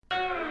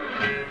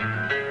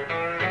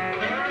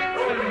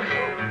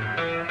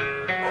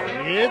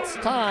It's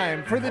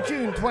time for the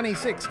June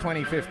 26,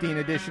 2015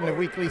 edition of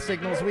Weekly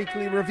Signals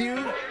Weekly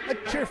Review, a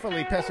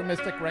cheerfully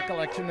pessimistic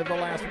recollection of the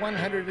last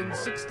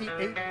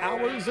 168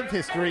 hours of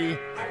history.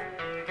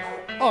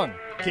 On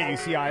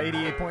KUCI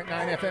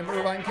 88.9 FM,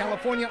 Irvine,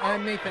 California,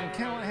 I'm Nathan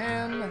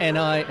Callahan. And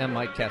I am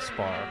Mike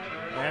Kaspar.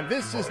 And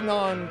this is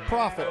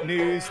non-profit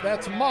news.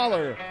 That's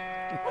Mahler,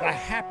 the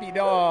happy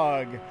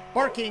dog,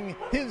 barking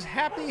his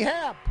happy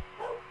hap.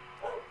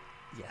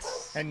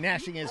 Yes. And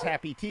gnashing his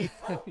happy teeth.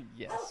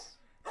 Yes.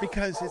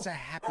 Because it's a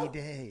happy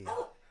day.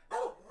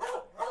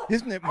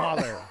 Isn't it,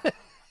 Mahler?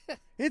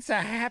 It's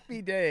a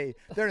happy day.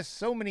 There are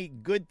so many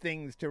good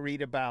things to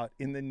read about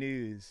in the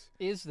news.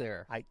 Is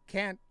there? I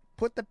can't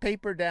put the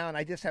paper down.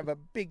 I just have a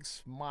big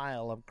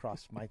smile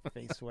across my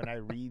face when I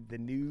read the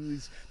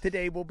news.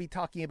 Today we'll be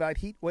talking about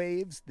heat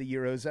waves, the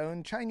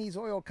Eurozone, Chinese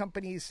oil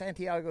companies,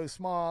 Santiago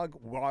smog,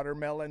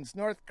 watermelons,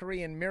 North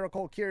Korean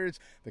miracle cures,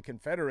 the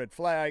Confederate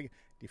flag,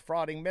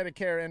 defrauding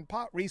Medicare, and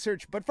pot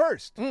research. But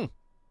first,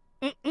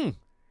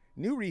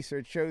 new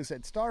research shows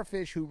that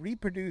starfish who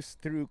reproduce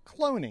through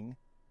cloning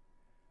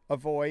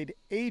avoid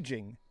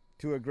aging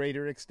to a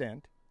greater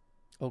extent.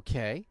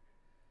 Okay.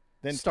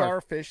 Than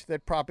starfish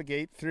that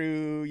propagate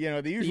through,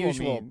 the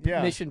usual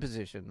mission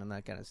position and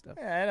that kind of stuff.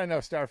 I don't know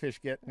if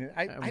starfish get.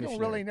 I don't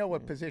really know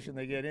what position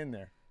they get in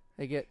there.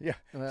 They get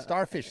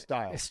starfish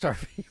style.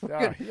 Starfish.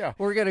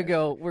 We're gonna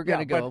go.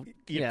 But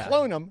you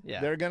clone them,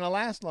 Yeah. they're gonna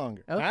last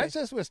longer. Okay. Not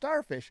just with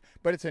starfish,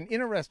 but it's an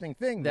interesting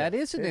thing. That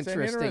is an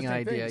interesting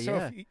idea. Thing.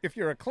 So if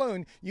you're a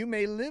clone, you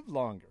may live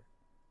longer.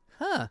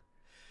 Huh.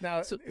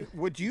 Now,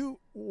 would you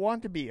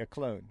want to be a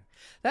clone?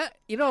 That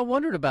I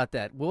wondered about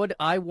that. Would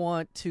I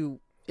want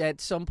to?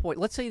 At some point,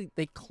 let's say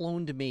they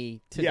cloned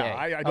me today. Yeah,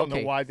 I don't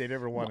know why they'd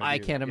ever want to. I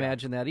can't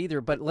imagine that either.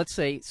 But let's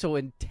say, so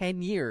in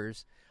 10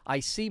 years, I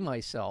see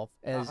myself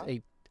as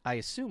I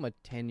assume a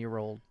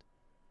 10-year-old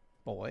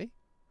boy,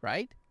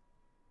 right?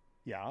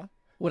 Yeah.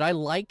 Would I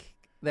like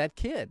that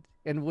kid?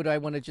 And would I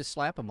want to just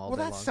slap him all day long?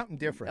 Well, that's something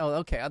different. Oh,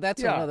 okay.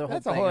 That's another whole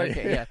thing.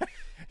 Okay, yeah.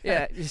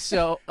 Yeah.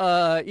 So,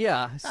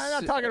 yeah. I'm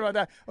not talking about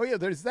that. Oh, yeah,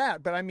 there's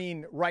that. But I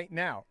mean, right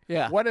now.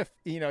 Yeah. What if,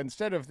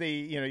 instead of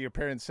your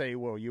parents say,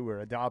 well, you were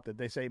adopted,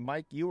 they say,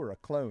 Mike, you were a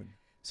clone.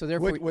 So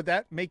therefore, would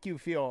that make you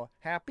feel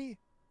happy?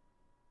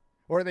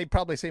 Or they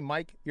probably say,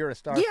 Mike, you're a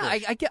starfish.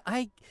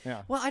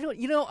 Yeah, well, I don't,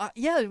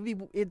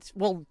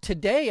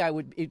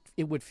 today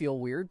it would feel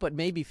weird, but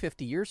maybe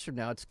 50 years from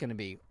now, it's going to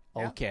be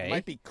okay. It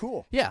might be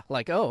cool. Yeah,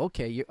 like, oh,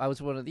 okay, I was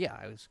I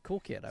was a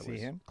cool kid. I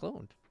was him?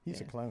 Cloned. He's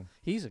a clone.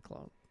 He's a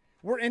clone.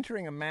 We're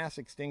entering a mass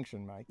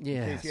extinction, Mike.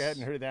 Yes. In case you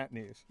hadn't heard that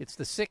news. It's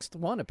the 6th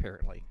one,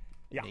 apparently.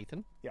 Yeah.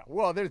 Nathan. Yeah.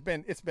 Well,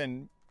 it's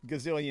been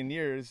gazillion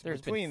years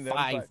between them.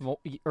 There's been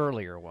 5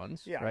 earlier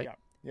ones. Yeah. Right?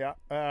 Yeah.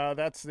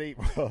 That's the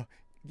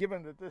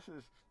given that this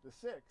is the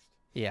 6th.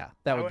 Yeah,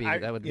 that would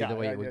be the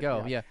way it would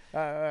go. Yeah,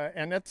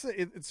 and it's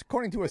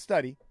according to a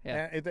study.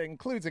 Yeah. It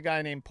includes a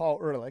guy named Paul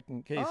Ehrlich.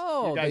 In case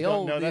you guys the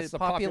don't know, that's the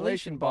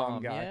population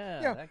bomb guy.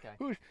 Yeah, that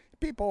guy.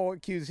 People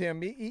accuse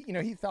him.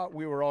 He thought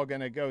we were all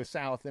going to go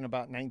south in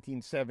about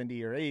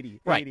 1970 or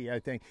 80, right. 80, I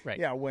think. Right.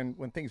 Yeah, when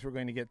things were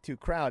going to get too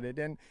crowded.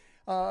 And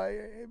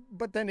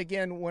but then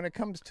again, when it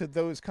comes to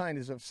those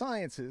kinds of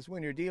sciences,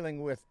 when you're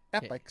dealing with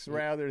epochs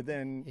rather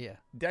than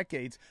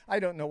decades, I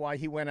don't know why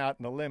he went out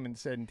on a limb and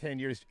said in 10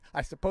 years.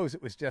 I suppose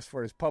it was just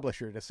for his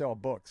publisher to sell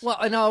books. Well,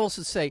 and I'll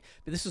also say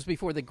that this was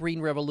before the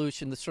Green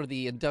Revolution, the sort of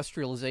the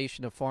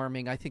industrialization of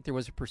farming. I think there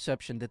was a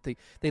perception that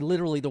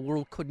the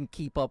world couldn't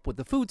keep up with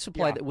the food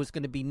supply that was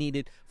going to be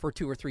needed for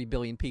 2 or 3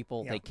 billion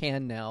people. They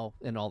can now,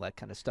 and all that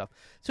kind of stuff.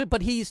 So,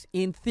 but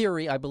in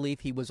theory, I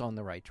believe he was on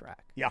the right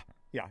track. Yeah,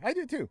 I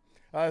do too.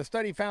 A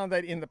study found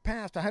that in the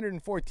past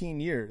 114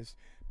 years,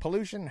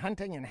 pollution,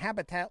 hunting, and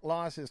habitat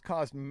loss has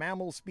caused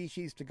mammal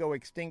species to go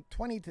extinct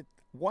 20 to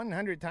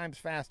 100 times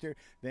faster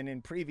than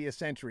in previous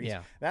centuries.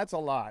 Yeah. That's a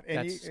lot.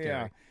 And That's scary.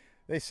 Yeah,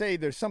 they say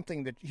there's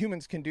something that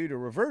humans can do to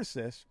reverse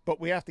this, but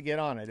we have to get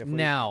on it.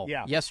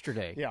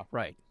 Yesterday. Yeah.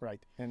 Right.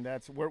 And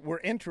that's we're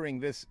entering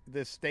this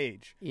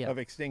stage of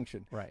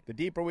extinction. Right. The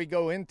deeper we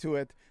go into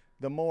it,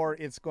 the more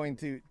it's going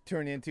to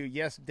turn into,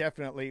 yes,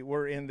 definitely,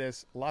 we're in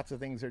this. Lots of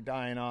things are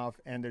dying off,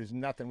 and there's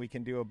nothing we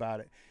can do about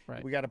it.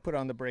 Right. We got to put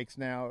on the brakes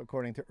now,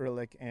 according to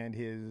Ehrlich and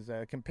his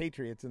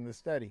compatriots in the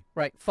study.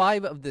 Right.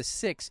 5 of the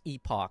 6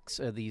 epochs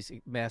of these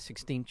mass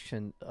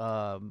extinction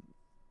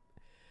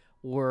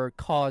were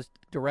caused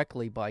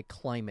directly by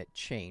climate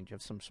change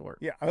of some sort.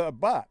 Yeah,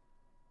 but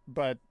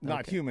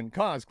not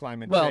human-caused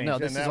climate change. Well, no,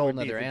 this is a whole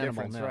other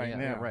animal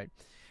now. Right.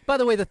 By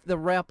the way, the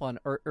rap on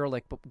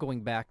Ehrlich,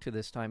 going back to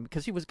this time,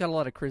 because he got a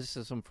lot of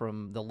criticism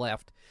from the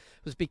left,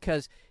 was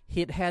because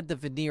it had the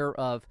veneer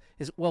of,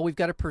 we've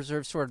got to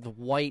preserve sort of the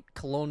white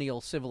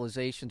colonial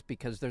civilizations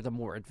because they're the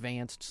more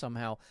advanced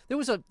somehow. There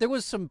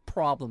was some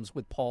problems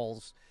with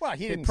Paul's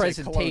he didn't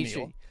presentation. Say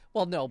colonial.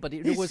 Well, no, but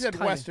it he was said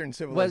Western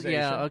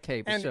civilization.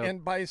 Okay.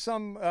 And by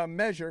some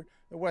measure,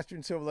 the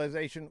Western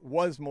civilization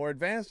was more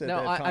advanced at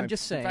that time. I'm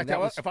just saying. In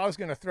fact, if I was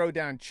going to throw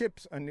down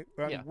chips on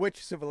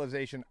which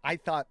civilization I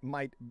thought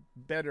might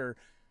better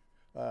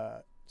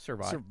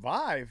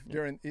survive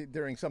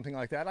during something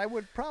like that, I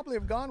would probably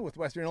have gone with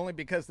Western only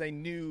because it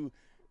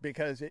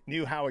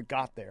knew how it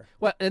got there.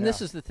 Well, and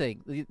this is the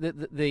thing: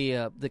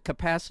 the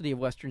capacity of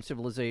Western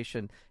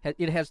civilization,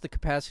 it has the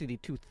capacity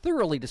to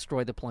thoroughly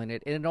destroy the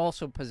planet, and it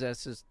also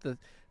possesses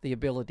the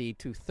ability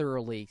to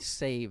thoroughly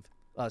save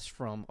us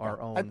from our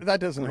own. That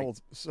doesn't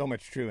hold so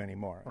much true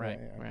anymore. Right.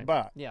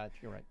 But you're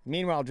right.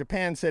 Meanwhile,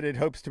 Japan said it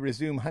hopes to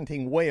resume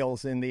hunting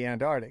whales in the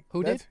Antarctic.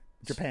 Who did?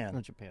 Japan. Oh,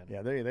 Japan.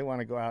 Yeah, they want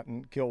to go out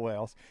and kill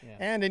whales. Yeah.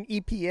 And an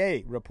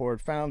EPA report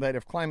found that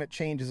if climate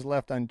change is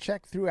left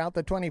unchecked throughout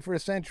the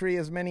 21st century,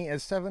 as many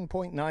as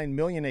 7.9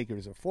 million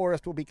acres of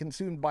forest will be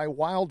consumed by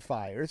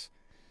wildfires.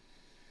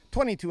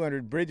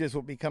 2,200 bridges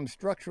will become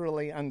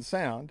structurally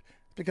unsound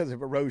because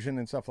of erosion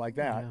and stuff like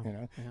that.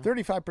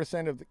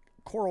 35% of the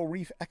coral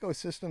reef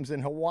ecosystems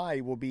in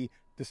Hawaii will be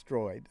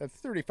destroyed.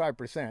 That's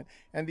 35%.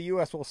 And the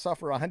U.S. will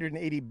suffer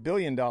 $180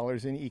 billion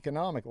in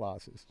economic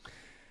losses.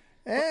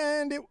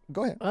 And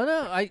go ahead. Oh,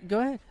 no, go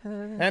ahead.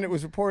 And it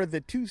was reported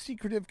that two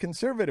secretive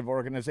conservative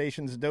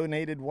organizations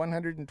donated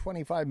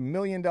 $125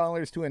 million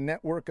to a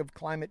network of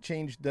climate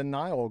change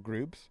denial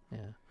groups. Yeah.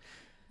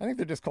 I think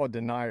they're just called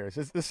deniers.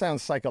 This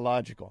sounds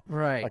psychological.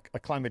 Right. Like a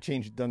climate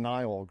change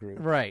denial group.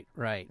 Right.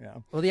 Yeah.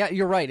 Well, yeah,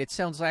 you're right. It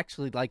sounds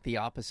actually like the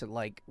opposite.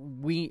 Like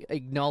we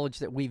acknowledge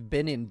that we've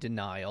been in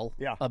denial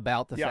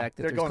about the fact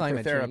that there's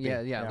climate change.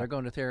 Yeah, they're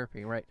going to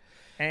therapy, right.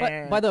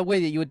 But by the way,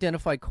 that you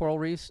identify coral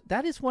reefs,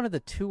 that is one of the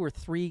 2 or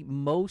 3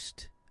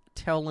 most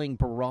telling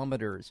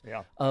barometers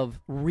of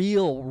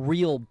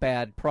real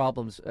bad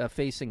problems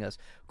facing us.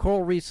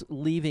 Coral reefs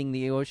leaving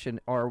the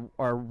ocean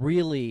are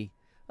really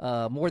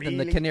more than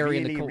the canary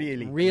in the coal.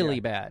 Really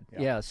bad.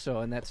 Yeah. So,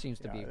 and that seems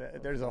to be.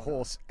 There's a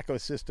whole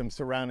ecosystem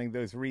surrounding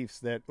those reefs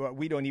that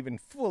we don't even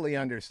fully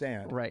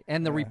understand. Right.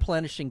 And the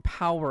replenishing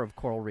power of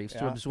coral reefs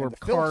to absorb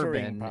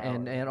carbon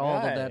and all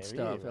of that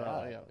stuff.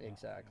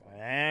 Exactly.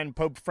 And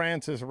Pope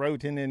Francis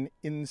wrote in an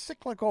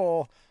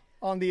encyclical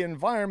on the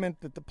environment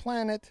that the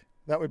planet,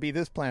 that would be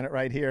this planet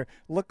right here,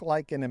 looked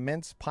like an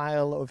immense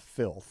pile of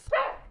filth.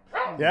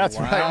 Yeah, that's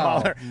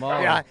right,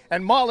 Mahler. Yeah,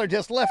 and Mahler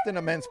just left an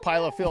immense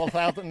pile of filth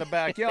out in the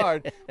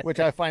backyard, which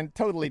I find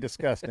totally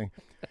disgusting.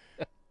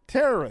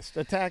 Terrorists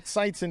attacked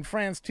sites in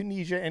France,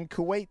 Tunisia, and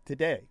Kuwait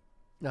today,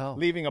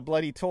 leaving a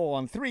bloody toll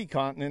on 3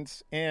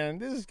 continents. And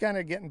this is kind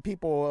of getting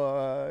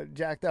people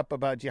jacked up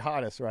about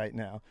jihadists right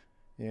now,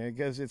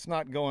 because it's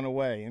not going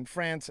away. In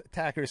France,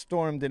 attackers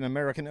stormed an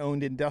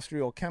American-owned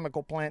industrial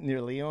chemical plant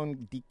near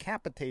Lyon,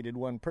 decapitated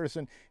 1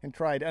 person, and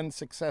tried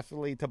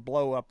unsuccessfully to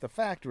blow up the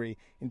factory.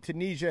 In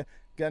Tunisia,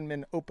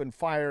 gunmen opened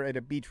fire at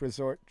a beach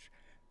resort,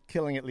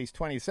 killing at least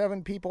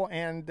 27 people.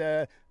 And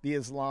the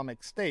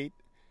Islamic State,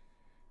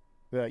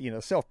 the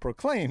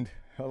self-proclaimed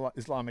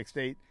Islamic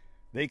State,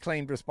 they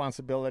claimed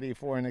responsibility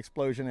for an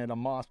explosion at a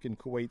mosque in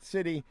Kuwait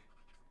City.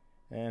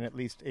 And at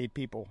least 8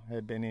 people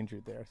had been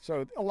injured there.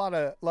 So a lot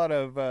of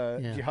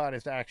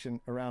jihadist action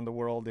around the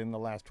world in the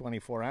last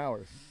 24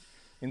 hours.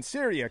 In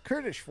Syria,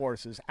 Kurdish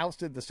forces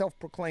ousted the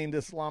self-proclaimed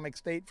Islamic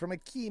State from a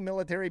key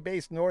military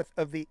base north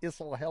of the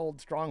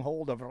ISIL-held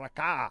stronghold of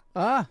Raqqa.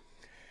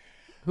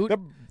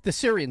 The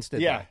Syrians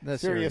did that. Yeah, the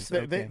Syrians.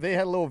 They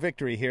had a little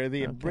victory here.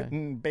 The Okay.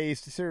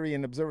 Britain-based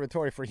Syrian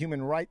Observatory for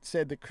Human Rights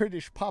said the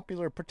Kurdish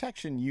Popular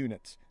Protection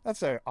Units.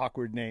 That's an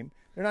awkward name.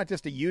 They're not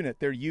just a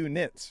unit; they're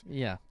units.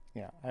 Yeah.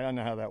 Yeah, I don't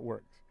know how that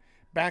works.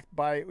 Backed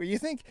by, you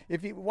think,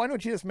 why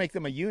don't you just make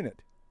them a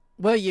unit?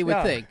 Well, you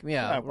would think,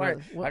 yeah.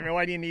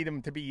 Why do you need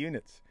them to be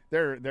units?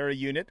 They're a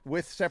unit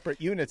with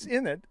separate units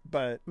in it,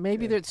 but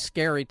maybe it's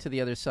scary to the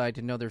other side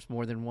to know there's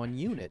more than one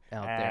unit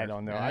out there. I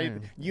don't know.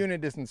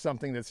 Unit isn't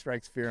something that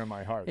strikes fear in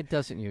my heart. It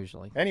doesn't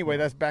usually. Anyway,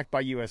 that's backed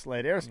by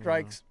U.S.-led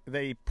airstrikes.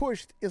 They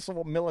pushed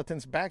ISIL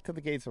militants back to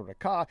the gates of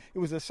Raqqa. It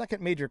was the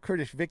second major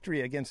Kurdish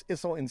victory against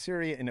ISIL in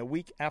Syria in a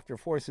week after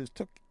forces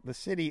took the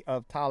city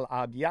of Tal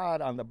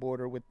Abyad on the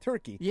border with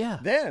Turkey. Yeah.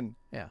 Then,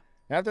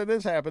 after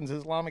this happens,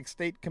 the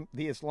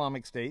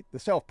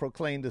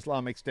self-proclaimed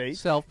Islamic State,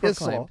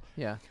 ISIL,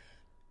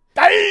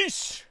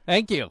 Daesh!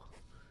 Thank you.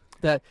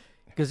 The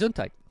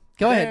Gesundheit.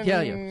 Go ahead.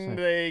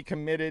 They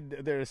committed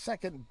their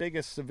second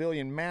biggest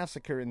civilian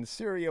massacre in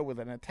Syria with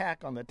an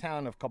attack on the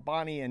town of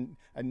Kobani and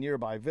a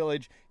nearby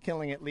village,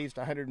 killing at least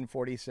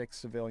 146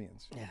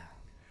 civilians. Yeah.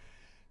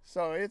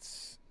 So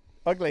it's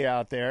ugly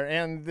out there.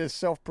 And this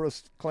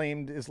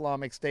self-proclaimed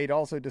Islamic State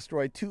also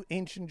destroyed 2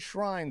 ancient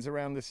shrines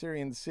around the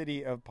Syrian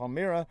city of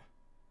Palmyra.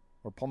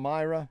 Or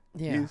Palmyra,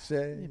 you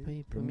say.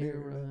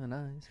 Palmyra and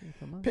I say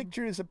Palmyra.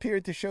 Pictures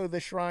appeared to show the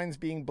shrines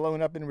being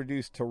blown up and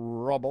reduced to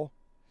rubble.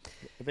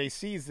 They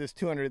seized this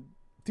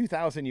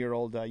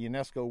 2,000-year-old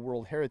UNESCO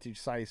World Heritage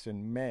Site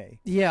in May.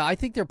 Yeah, I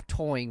think they're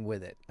toying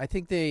with it. I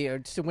think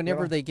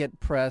whenever they get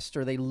pressed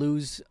or they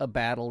lose a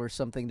battle or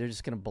something, they're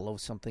just going to blow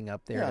something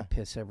up there to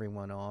piss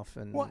everyone off.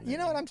 And well, you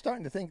know what? I'm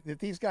starting to think that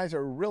these guys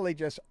are really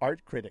just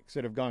art critics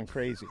that have gone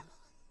crazy.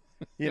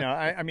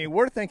 I mean,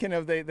 we're thinking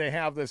of they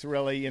have this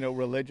really,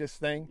 religious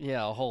thing.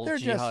 Yeah, a whole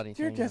jihadi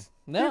thing.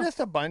 They're just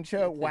a bunch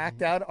of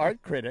whacked out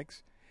art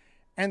critics.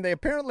 And they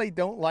apparently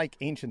don't like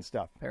ancient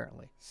stuff.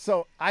 Apparently.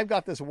 So I've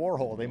got this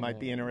Warhol they might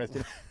be interested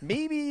in.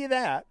 Maybe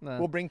that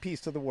will bring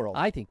peace to the world.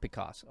 I think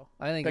Picasso.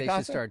 I think Picasso? they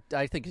should start.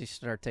 I think they should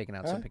start taking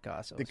out some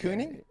Picassos. De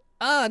Kooning?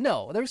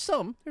 No. There's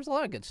some. There's a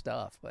lot of good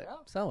stuff, but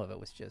some of it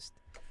was just.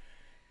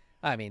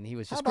 I mean, he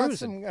was just How about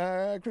cruising.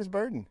 some Chris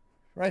Burden?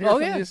 Right here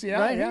from UCLA.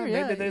 Right here,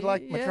 Maybe they'd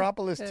like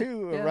Metropolis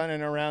too,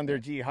 running around their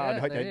jihad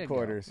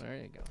headquarters. There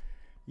you go.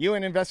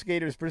 UN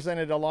investigators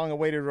presented a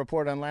long-awaited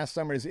report on last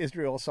summer's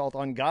Israel assault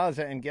on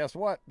Gaza, and guess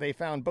what? They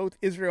found both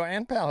Israel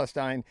and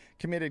Palestine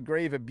committed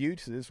grave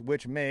abuses,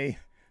 which may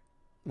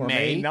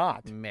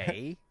not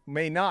amount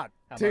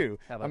to,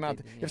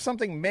 if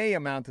something may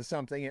amount to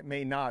something, it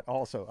may not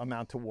also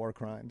amount to war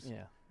crimes.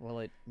 Yeah, well,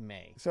 it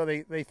may. So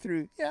they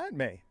threw, it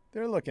may.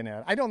 They're looking at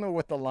it. I don't know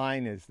what the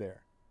line is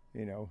there,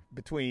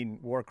 between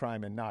war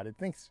crime and not. I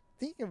think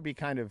it would be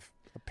kind of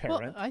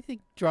apparent. Well, I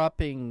think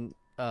dropping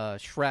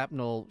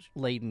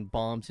shrapnel-laden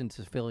bombs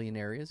into civilian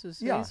areas is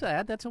that's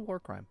a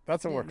war crime.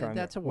 That's a war crime.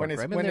 That's a war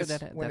crime.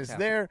 When it's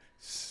there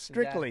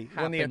strictly,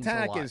 when the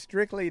attack is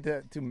strictly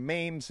to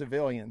maim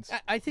civilians,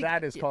 I think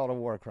that is called a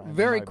war crime.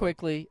 Very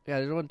quickly,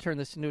 I don't want to turn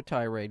this into a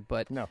tirade,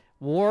 but no.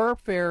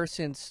 Warfare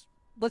since,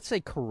 let's say,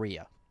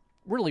 Korea,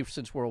 really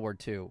since World War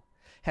II,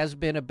 has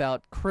been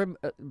about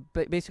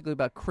basically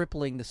about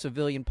crippling the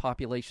civilian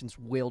population's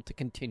will to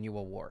continue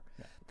a war.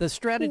 Yeah. The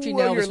strategy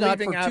now is not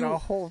leaving out a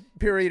whole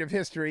period of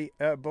history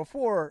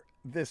before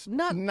this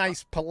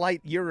nice, polite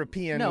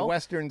European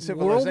Western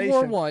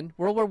civilization.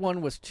 World War I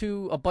was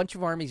a bunch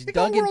of armies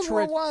dug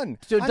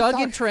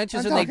in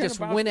trenches, and they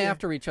just went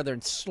after each other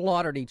and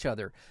slaughtered each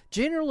other.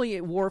 Generally,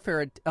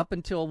 warfare up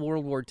until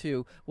World War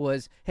II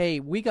was,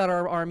 hey, we got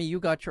our army, you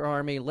got your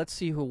army, let's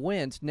see who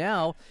wins.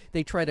 Now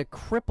they try to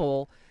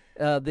cripple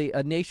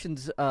a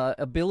nation's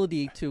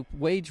ability to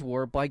wage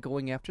war by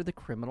going after the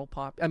criminal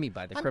by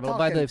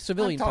the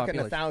civilian population.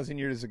 I'm talking 1,000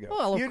 years ago.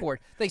 Well, of course.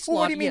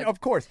 What do you mean, of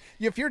course?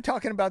 If you're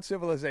talking about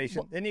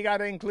civilization, then you got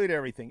to include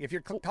everything. If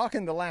you're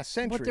talking the last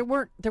century.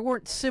 But there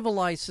weren't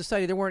civilized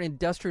society. There weren't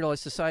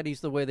industrialized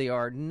societies the way they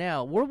are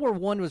now. World War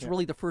I was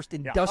really the first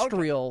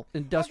industrial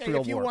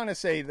war. If you want to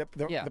say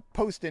the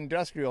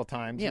post-industrial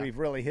times, we've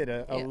really hit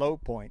a low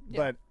point. Yeah.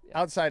 But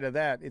outside of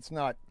that, it's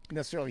not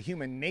necessarily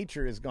human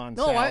nature has gone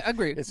south. No, I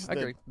agree. It's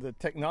the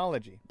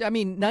technology. I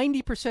mean,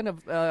 90%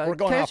 of we're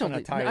going casualties.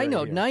 Off on a tirade I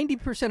know here.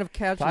 90% of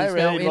casualties tirade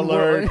now in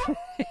alert.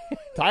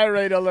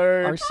 Tirade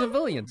alert. Are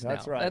civilians.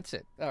 That's now. right. That's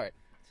it. All right.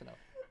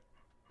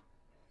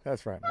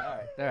 That's right. All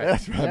right.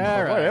 That's right.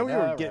 All right. We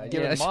were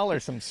giving Mahler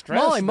some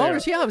stress.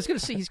 Mahler's. Yeah, I was going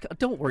to say.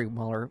 Don't worry,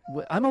 Mahler.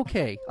 I'm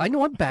okay. I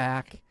know I'm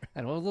back.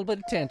 I know a little bit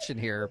of tension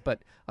here, but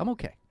I'm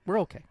okay.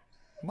 We're okay.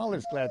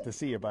 Mahler's glad to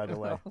see you, by the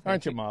way,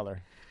 aren't you,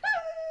 Mahler?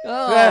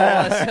 Oh,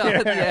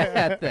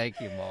 yeah. Thank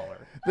you,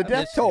 Mahler. The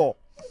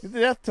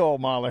death toll,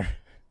 Mahler.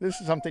 This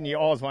is something you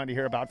always wanted to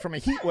hear about from a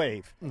heat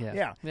wave.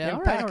 Yeah.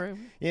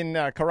 In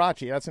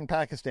Karachi, that's in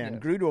Pakistan,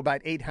 grew to about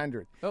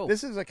 800. Oh.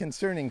 This is a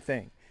concerning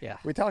thing. Yeah.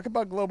 We talk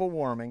about global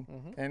warming,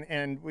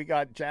 and we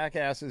got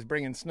jackasses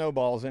bringing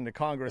snowballs into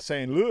Congress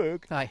saying,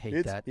 "Look, I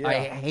hate that. I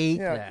hate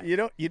that.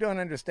 You don't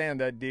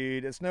understand that,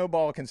 dude. A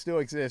snowball can still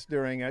exist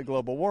during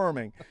global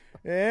warming."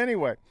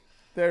 Anyway.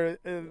 There,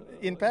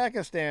 in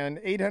Pakistan,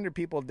 800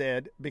 people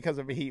dead because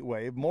of a heat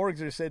wave.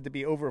 Morgues are said to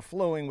be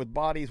overflowing with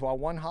bodies, while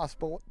one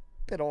hospital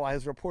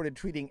has reported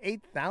treating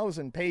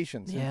 8,000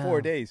 patients in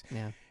 4 days.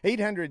 Yeah.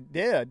 800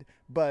 dead,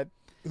 but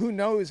who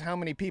knows how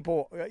many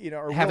people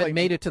haven't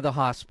made it to the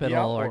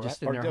hospital or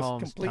just in their just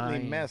homes completely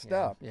dying. messed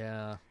up.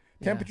 Yeah.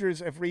 Temperatures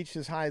have reached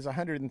as high as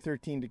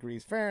 113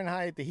 degrees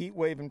Fahrenheit. The heat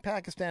wave in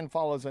Pakistan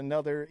follows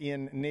another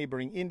in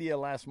neighboring India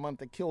last month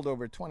that killed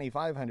over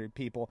 2,500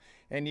 people.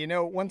 And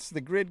once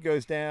the grid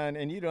goes down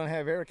and you don't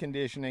have air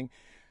conditioning,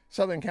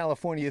 Southern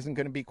California isn't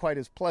going to be quite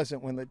as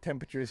pleasant when the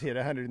temperatures hit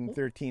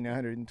 113,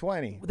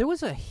 120. There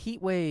was a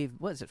heat wave,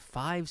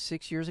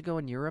 5-6 years ago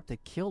in Europe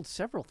that killed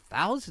several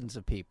thousands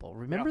of people.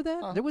 Remember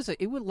that?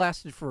 It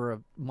lasted for a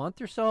month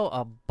or so.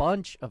 A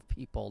bunch of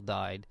people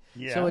died.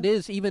 Yeah. So it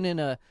is, even in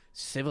a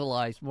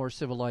more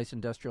civilized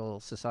industrial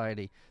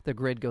society, the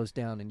grid goes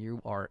down and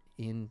you are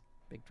in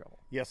big trouble.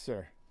 Yes,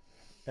 sir.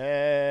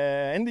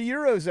 And the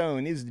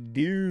Eurozone is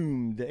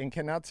doomed and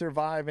cannot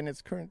survive in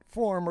its current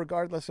form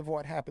regardless of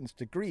what happens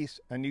to Greece,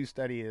 a new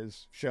study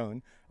has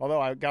shown.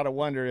 Although I've got to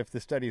wonder if the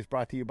study is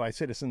brought to you by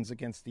Citizens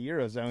Against the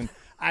Eurozone.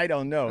 I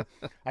don't know.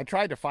 I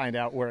tried to find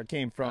out where it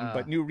came from,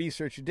 but new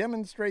research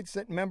demonstrates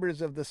that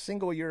members of the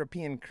single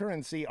European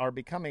currency are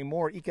becoming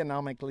more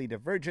economically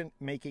divergent,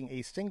 making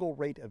a single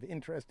rate of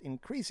interest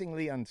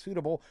increasingly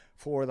unsuitable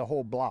for the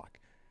whole bloc.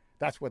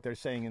 That's what they're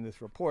saying in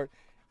this report.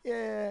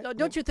 Yeah.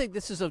 Don't you think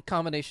this is a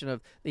combination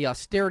of the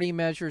austerity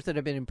measures that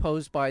have been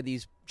imposed by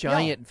these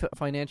giant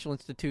financial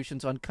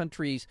institutions on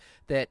countries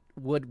that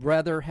would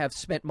rather have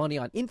spent money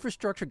on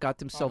infrastructure, got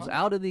themselves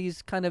out of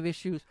these kind of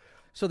issues?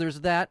 So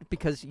there's that,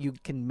 because you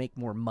can make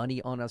more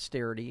money on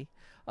austerity.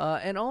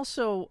 And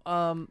also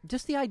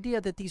just the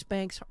idea that these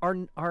banks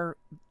are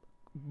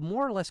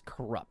more or less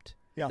corrupt.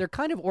 Yeah. They're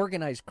kind of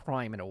organized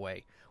crime in a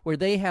way, where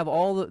they have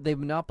they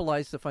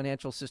monopolize the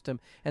financial system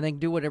and they can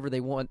do whatever they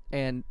want.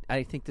 And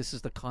I think this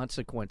is the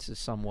consequences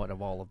somewhat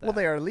of all of that. Well,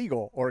 they are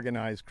legal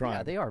organized crime.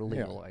 Yeah, they are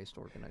legalized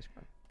organized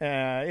crime.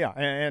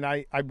 And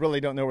I really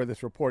don't know where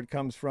this report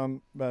comes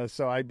from,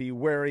 so I'd be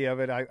wary of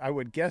it. I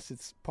would guess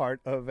it's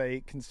part of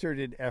a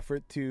concerted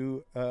effort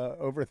to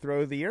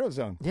overthrow the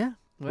Eurozone. Yeah.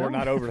 Well, or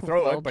not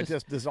overthrow it, but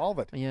just dissolve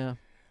it. Yeah.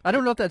 I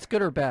don't know if that's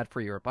good or bad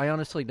for Europe. I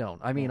honestly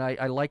don't. I mean,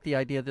 I like the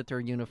idea that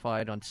they're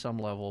unified on some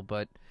level,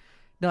 but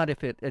not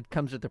if it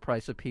comes at the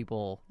price of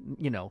people,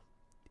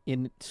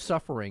 in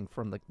suffering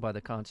by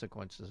the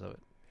consequences of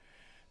it.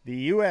 The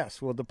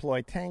U.S. will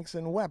deploy tanks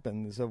and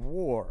weapons of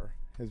war,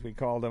 as we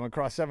call them,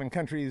 across 7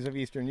 countries of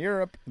Eastern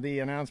Europe. The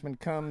announcement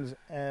comes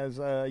as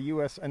the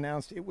U.S.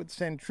 announced it would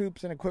send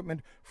troops and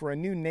equipment for a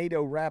new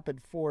NATO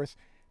rapid force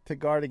to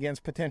guard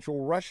against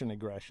potential Russian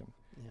aggression.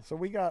 Yeah. So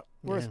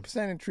we're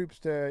sending troops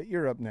to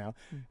Europe now,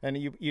 and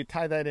you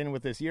tie that in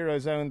with this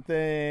Eurozone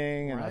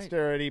thing and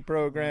austerity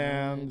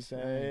programs.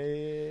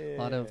 A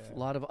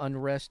lot of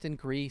unrest in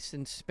Greece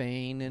and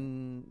Spain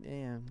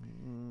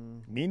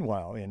and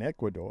Meanwhile, in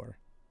Ecuador.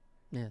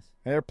 Yes.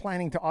 They're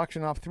planning to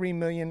auction off 3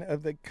 million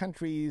of the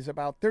country's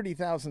about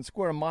 30,000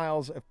 square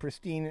miles of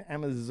pristine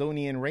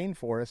Amazonian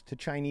rainforest to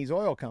Chinese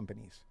oil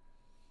companies.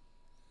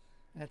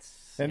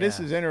 This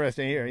is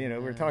interesting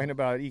here. We're talking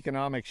about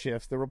economic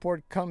shifts. The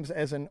report comes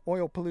as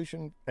oil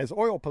pollution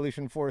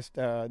forced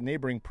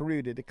neighboring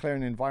Peru to declare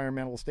an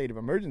environmental state of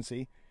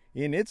emergency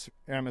in its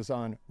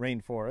Amazon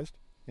rainforest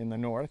in the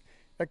north.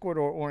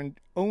 Ecuador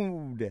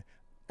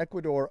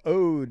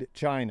owed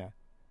China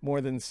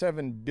more than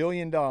 $7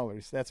 billion.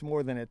 That's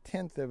more than a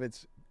tenth of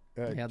its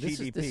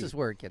GDP. This is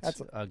where it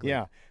gets ugly.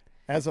 Yeah.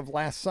 As of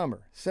last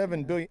summer,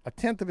 $7 billion, a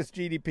tenth of its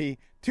GDP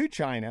to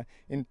China.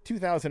 In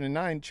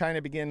 2009,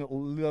 China began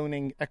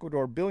loaning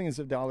Ecuador billions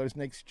of dollars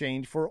in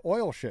exchange for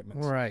oil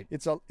shipments. Right.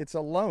 It's a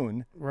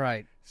loan.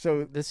 Right.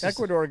 So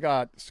Ecuador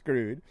got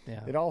screwed.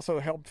 Yeah. It also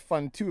helped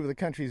fund 2 of the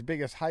country's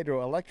biggest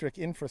hydroelectric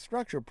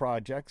infrastructure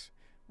projects,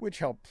 which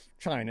helps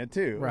China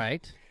too.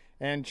 Right.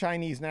 And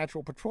Chinese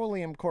Natural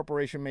Petroleum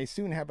Corporation may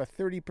soon have a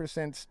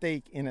 30%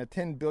 stake in a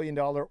 $10 billion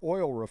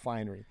oil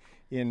refinery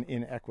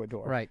in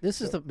Ecuador. Right.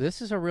 This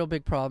is a real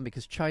big problem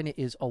because China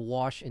is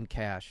awash in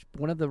cash.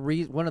 One of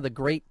the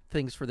great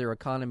things for their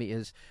economy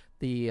is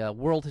the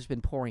world has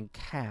been throwing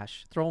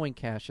cash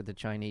at the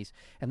Chinese,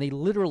 and they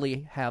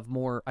literally have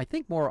more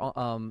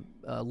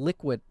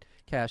liquid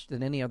cash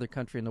than any other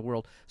country in the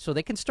world. So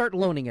they can start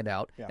loaning it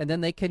out, and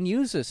then they can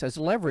use this as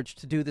leverage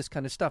to do this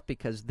kind of stuff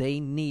because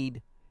they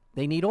need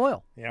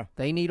oil. Yeah.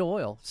 They need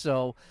oil.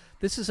 So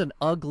this is an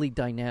ugly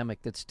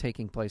dynamic that's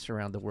taking place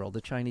around the world.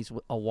 The Chinese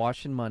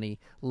awash in money,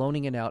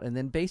 loaning it out, and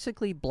then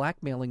basically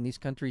blackmailing these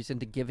countries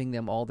into giving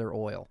them all their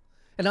oil.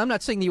 And I'm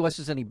not saying the U.S.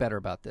 is any better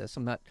about this.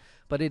 I'm not,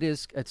 but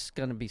it's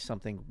going to be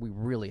something we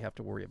really have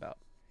to worry about.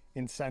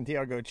 In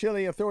Santiago,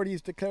 Chile,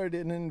 authorities declared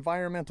an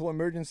environmental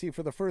emergency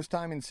for the first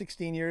time in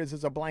 16 years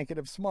as a blanket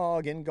of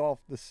smog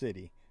engulfed the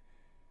city.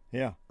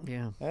 Yeah.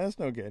 Yeah. That's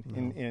no good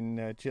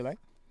in Chile.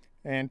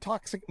 And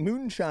toxic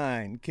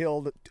moonshine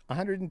killed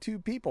 102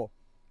 people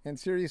and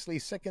seriously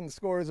sickened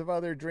scores of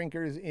other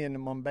drinkers in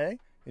Mumbai,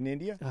 in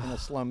India, in a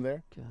slum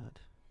there. God.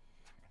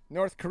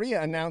 North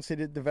Korea announced it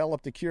had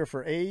developed a cure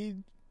for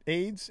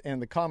AIDS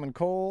and the common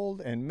cold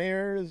and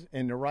MERS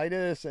and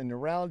neuritis and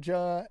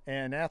neuralgia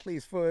and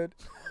athlete's foot.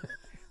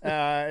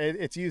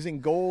 It's using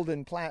gold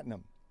and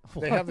platinum.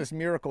 They have this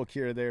miracle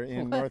cure there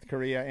in North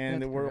Korea,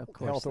 and the World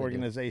Health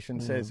Organization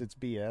says it's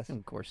BS.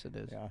 Of course it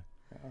is. Yeah.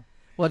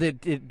 Well,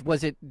 did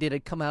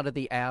it come out of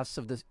the ass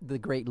of the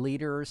great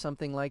leader or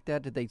something like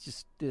that?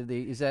 Is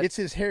that? It's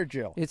his hair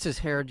gel. It's his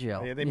hair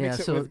gel. Yeah, they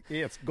mix it with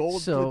it's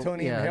gold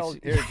plutonium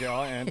hair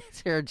gel and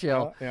it's hair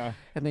gel.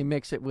 And they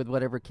mix it with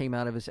whatever came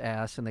out of his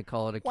ass, and they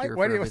call it a cure.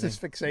 Why for was his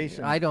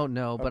fixation? I don't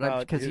know, but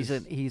because he's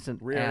an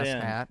ass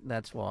end. hat.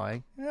 That's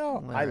why.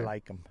 No, I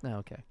like him.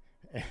 Okay.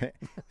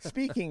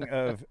 Speaking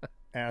of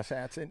ass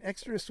hats, an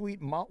extra sweet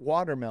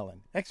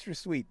watermelon, extra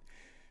sweet,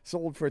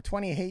 sold for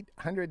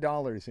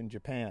 $2,800 in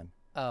Japan.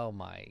 Oh,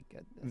 my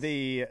goodness.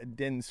 The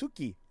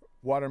Densuki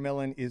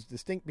watermelon is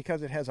distinct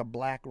because it has a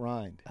black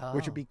rind,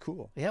 which would be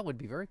cool. Yeah, it would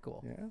be very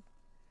cool. Yeah.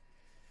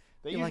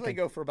 They usually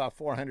go for about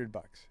 $400,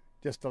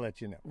 just to let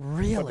you know.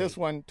 Really? But this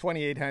one,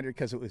 $2,800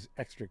 because it was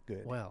extra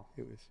good. Well.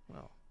 It was.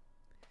 Well.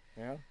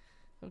 Yeah?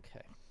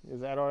 Okay.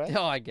 Is that all right?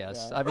 Oh, I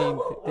guess. Yeah. I mean,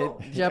 the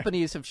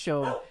Japanese have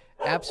shown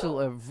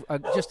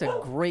just a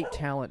great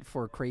talent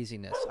for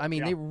craziness. I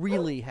mean, they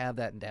really have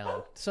that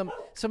down. Some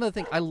of the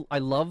things I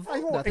love.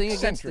 Nothing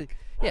against it.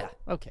 Yeah.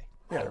 Okay.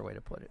 Better way to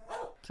put it.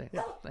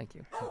 Thank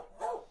you.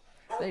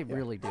 They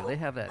really do. They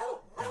have that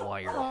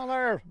wire.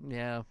 Mahler.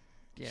 Yeah.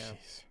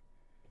 Jeez.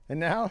 And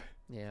now?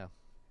 Yeah.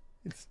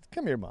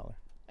 Come here, Mahler.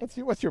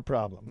 What's your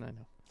problem? I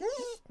know.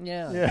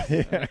 Yeah.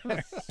 Yeah.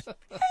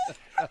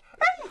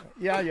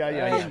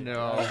 Yeah. I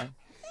know.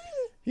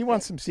 He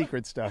wants some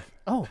secret stuff.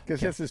 Oh, because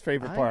that's his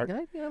favorite part.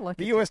 I like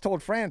the U.S.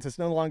 told France it's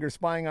no longer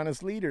spying on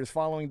its leaders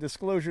following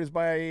disclosures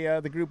by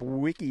the group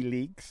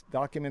WikiLeaks.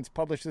 Documents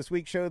published this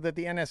week show that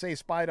the NSA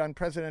spied on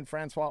President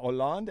Francois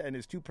Hollande and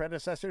his two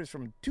predecessors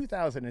from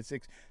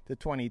 2006 to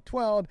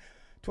 2012,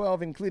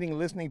 including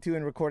listening to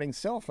and recording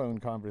cell phone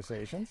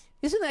conversations.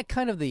 Isn't that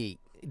kind of the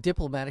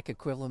diplomatic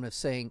equivalent of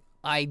saying,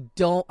 I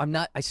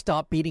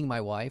stopped beating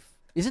my wife?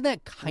 Isn't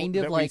that kind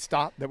of like we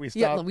stopped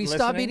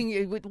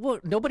beating? Well,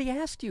 nobody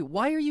asked you.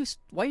 Why are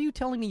you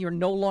telling me you're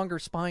no longer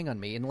spying on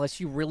me unless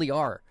you really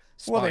are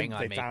spying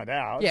on me? They found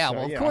out. Yeah, so,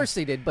 well, of course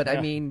they did. But I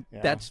mean,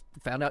 that's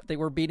found out they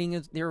were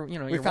beating.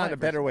 We found a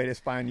better way to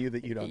spy on you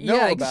that you don't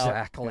know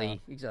about.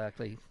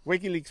 Exactly.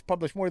 WikiLeaks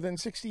published more than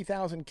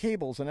 60,000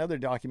 cables and other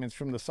documents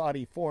from the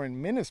Saudi Foreign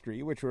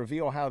Ministry, which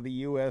reveal how the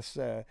U.S.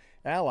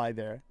 Ally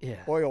there,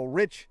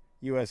 oil-rich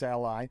U.S.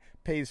 ally,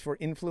 pays for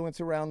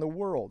influence around the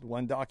world.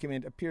 One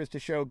document appears to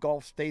show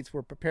Gulf states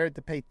were prepared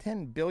to pay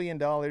 $10 billion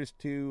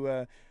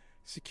to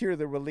secure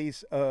the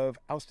release of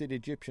ousted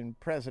Egyptian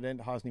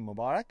President Hosni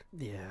Mubarak.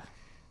 Yeah.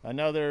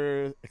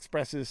 Another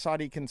expresses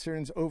Saudi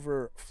concerns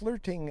over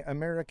flirting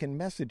American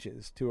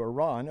messages to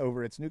Iran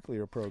over its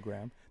nuclear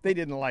program. They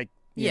didn't like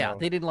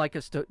they didn't like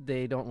us.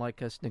 They don't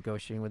like us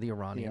negotiating with the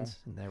Iranians.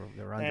 And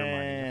they're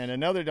undermining us. And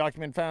another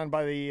document found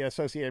by the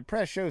Associated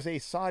Press shows a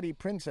Saudi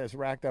princess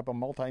racked up a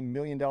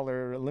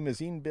multi-million-dollar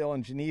limousine bill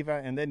in Geneva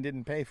and then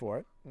didn't pay for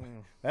it.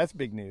 That's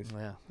big news.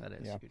 Yeah, that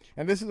is huge.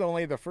 And this is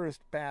only the first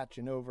batch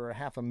in over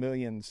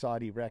 500,000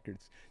 Saudi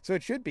records, so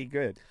it should be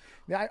good.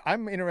 Now,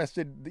 I'm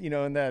interested,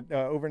 in that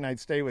overnight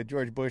stay with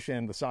George Bush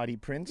and the Saudi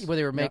prince. Where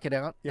they were making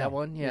out that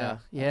one, yeah.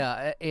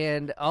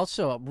 And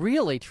also,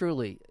 really,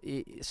 truly,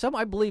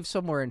 I believe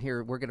somewhere in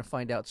here we're going to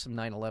find out some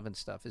 9/11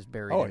 stuff is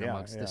buried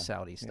amongst the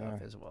Saudi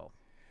stuff as well.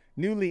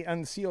 Newly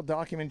unsealed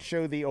documents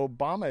show the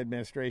Obama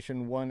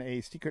administration won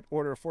a secret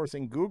order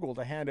forcing Google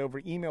to hand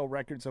over email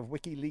records of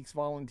WikiLeaks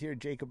volunteer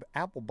Jacob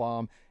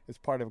Appelbaum as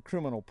part of a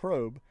criminal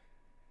probe.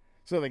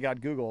 So they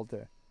got Google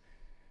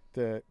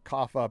to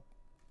cough up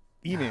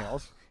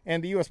emails.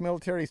 And the U.S.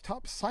 military's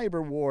top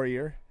cyber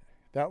warrior,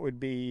 that would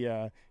be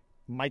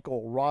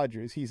Michael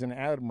Rogers, he's an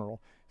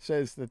admiral,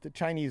 says that the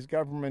Chinese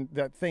government,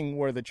 that thing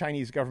where the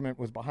Chinese government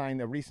was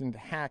behind a recent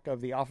hack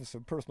of the Office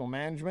of Personnel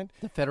Management.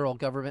 The federal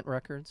government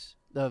records?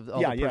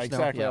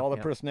 Exactly. All the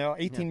personnel.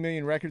 18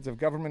 million records of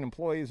government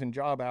employees and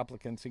job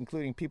applicants,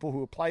 including people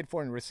who applied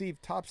for and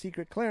received top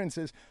secret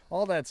clearances,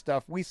 all that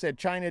stuff. We said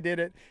China did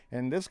it,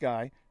 and this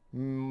guy,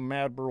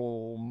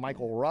 Admiral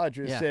Michael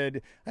Rogers,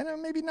 said, I don't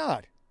know, maybe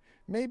not.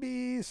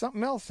 Maybe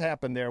something else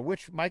happened there,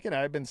 which Mike and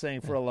I have been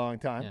saying for a long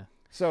time. Yeah.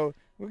 So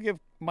we'll give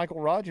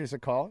Michael Rogers a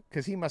call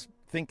because he must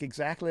think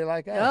exactly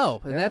like us.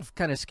 Oh, and that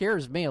kind of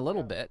scares me a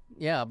little bit.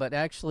 Yeah, but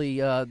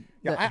actually...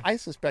 I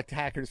suspect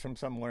hackers from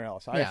somewhere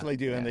else. I actually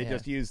do, and they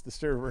just use the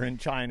server in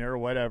China or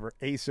whatever,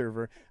 a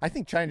server. I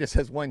think China just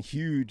has one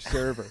huge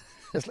server.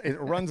 It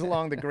runs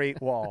along the Great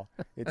Wall.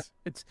 It's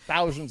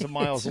thousands of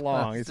miles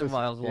long. It's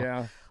miles long.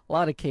 Yeah. A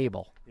lot of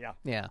cable. Yeah.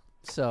 Yeah.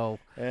 So,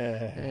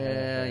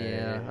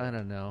 I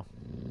don't know.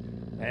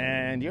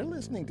 And you're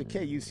listening to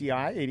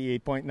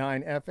KUCI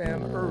 88.9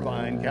 FM,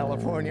 Irvine,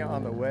 California,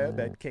 on the web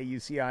at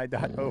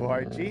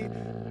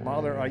kuci.org.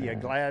 Mahler, are you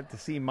glad to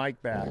see Mike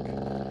back?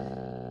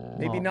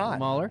 Maybe not.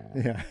 Mahler?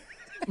 Yeah.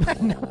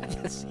 No, I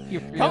guess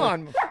Come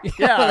on.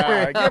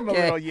 Yeah, give him a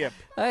little yip.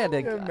 I had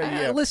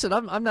to listen,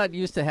 I'm not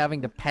used to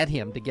having to pet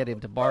him to get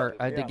him to bark.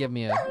 I had to give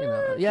me a, all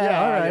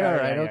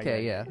right,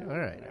 okay. All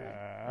right.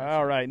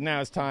 All right,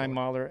 now it's time,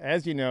 Mahler,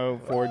 as you know,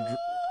 for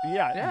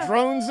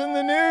drones in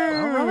the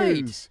news. All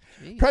right.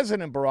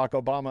 President Barack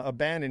Obama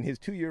abandoned his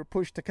 2-year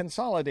push to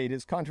consolidate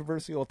his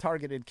controversial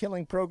targeted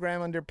killing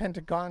program under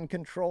Pentagon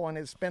control and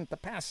has spent the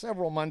past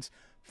several months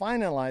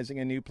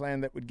finalizing a new plan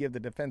that would give the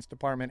Defense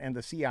Department and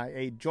the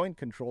CIA joint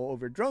control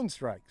over drone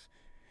strikes.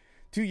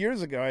 2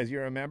 years ago, as you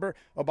remember,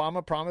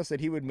 Obama promised that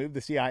he would move the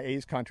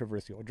CIA's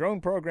controversial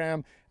drone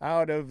program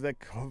out of the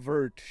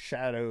covert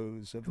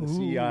shadows of the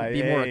CIA.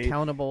 Be more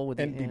accountable with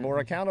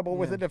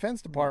the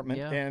Defense Department.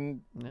 Yeah.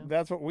 And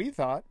that's what we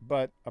thought,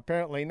 but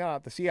apparently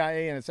not. The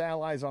CIA and its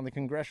allies on the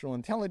Congressional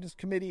Intelligence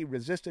Committee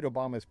resisted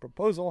Obama's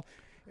proposal.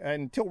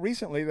 Until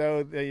recently,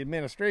 though, the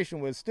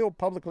administration was still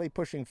publicly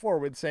pushing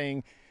forward,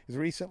 saying as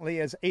recently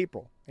as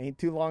April, ain't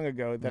too long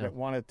ago, that it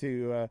wanted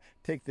to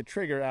take the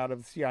trigger out of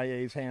the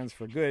CIA's hands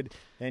for good,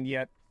 and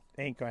yet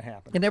ain't going to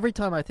happen. And every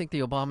time I think the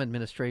Obama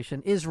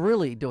administration is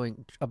really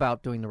doing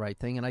the right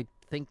thing, and I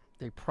think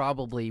they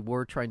probably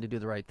were trying to do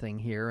the right thing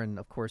here. And,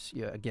 of course,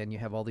 again, you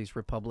have all these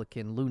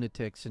Republican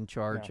lunatics in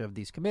charge of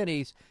these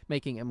committees,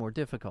 making it more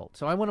difficult.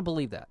 So I want to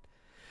believe that.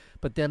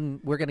 But then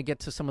we're going to get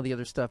to some of the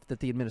other stuff that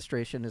the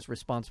administration is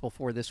responsible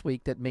for this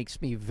week that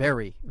makes me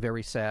very,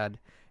 very sad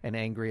and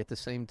angry at the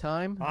same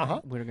time.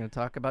 We're going to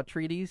talk about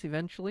treaties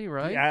eventually,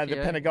 right? Yeah, the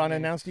Pentagon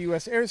announced a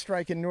U.S.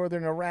 airstrike in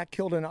northern Iraq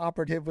killed an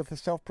operative with the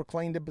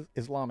self-proclaimed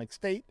Islamic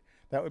State.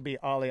 That would be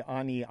Ali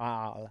Ani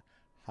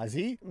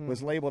al-Hazi,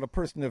 was labeled a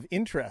person of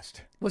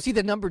interest. Was he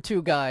the number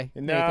 2 guy?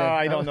 No,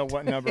 I don't know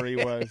what number he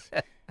was.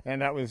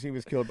 And he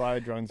was killed by a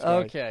drone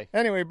strike. Okay.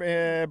 Anyway,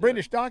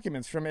 British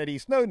documents from Eddie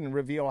Snowden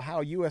reveal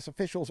how U.S.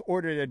 officials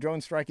ordered a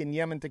drone strike in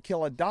Yemen to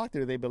kill a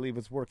doctor they believe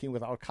was working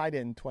with Al-Qaeda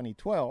in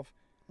 2012.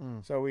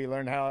 So we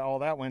learned how all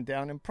that went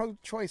down. And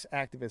pro-choice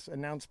activists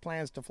announced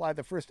plans to fly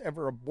the first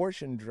ever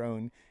abortion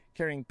drone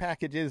carrying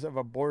packages of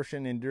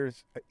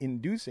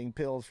abortion-inducing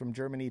pills from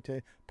Germany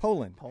to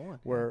Poland,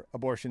 where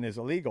abortion is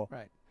illegal.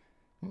 Right.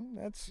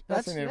 That's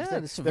an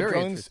interesting. That's the very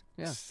drone's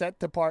interesting. set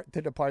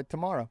to depart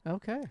tomorrow.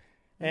 Okay.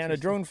 And a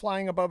drone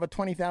flying above a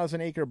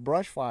 20,000-acre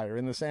brush fire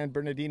in the San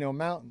Bernardino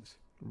Mountains.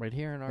 Right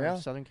here in our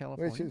Southern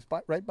California. Which is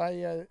right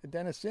by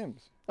Dennis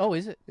Sims. Oh,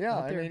 is it? Yeah,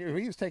 I mean,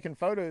 he was taking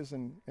photos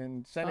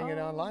and sending it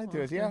online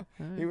to us. Yeah,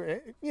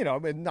 he,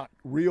 not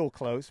real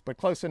close, but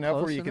close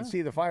enough where you could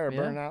see the fire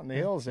burn out in the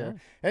hills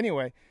there.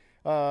 Anyway,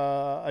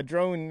 a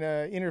drone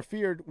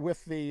interfered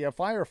with the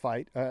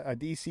firefight. A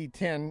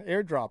DC-10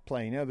 airdrop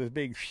plane. Those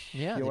big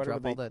they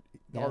drop all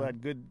that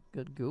good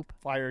goop,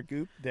 fire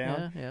goop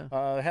down.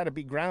 Had to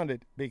be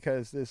grounded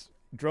because this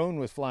drone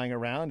was flying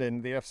around,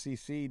 and the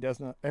FAA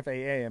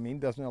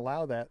doesn't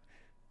allow that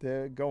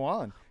to go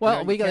on.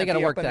 Well, they got to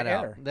work that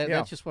out.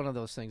 That's just one of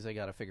those things they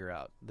got to figure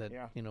out. That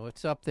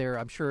it's up there.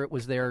 I'm sure it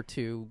was there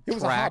to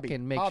track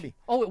and make.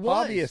 Oh, it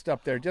was hobbyist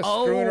up there just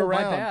screwing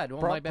around. My bad.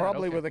 My bad.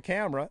 Probably with a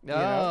camera.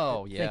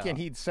 Thinking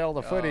he'd sell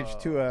the footage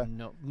to a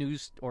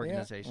news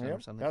organization or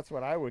something. That's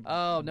what I would.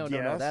 Oh no,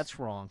 that's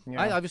wrong.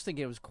 I was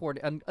thinking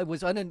it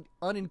was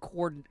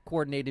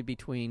uncoordinated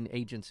between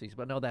agencies,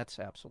 but no, that's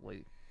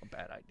absolutely a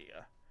bad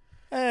idea.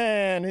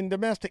 And in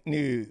domestic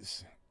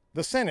news,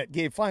 the Senate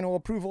gave final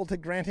approval to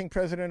granting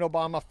President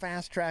Obama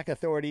fast-track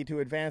authority to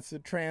advance the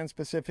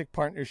Trans-Pacific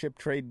Partnership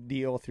trade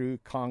deal through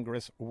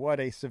Congress. What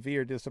a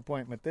severe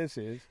disappointment this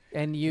is.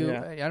 And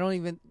I don't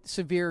even,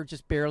 severe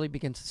just barely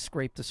begins to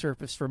scrape the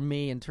surface for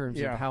me in terms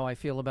of how I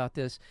feel about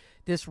this.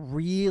 This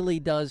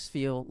really does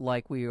feel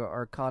like we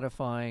are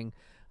codifying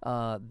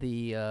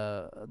the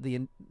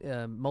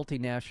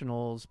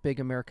multinationals, big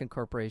American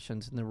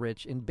corporations, and the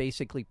rich in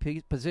basically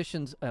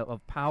positions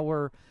of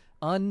power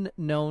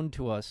unknown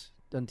to us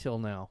until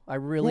now. It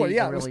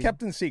was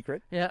kept in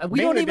secret. Yeah,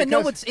 we don't even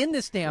know what's in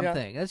this damn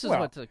thing. This is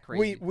what's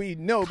crazy. We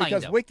know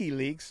because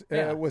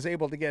WikiLeaks was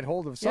able to get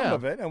hold of some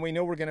of it, and we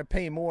know we're going to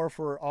pay more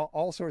for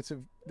all sorts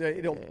of.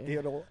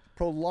 It'll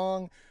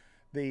prolong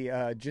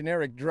the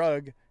generic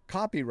drug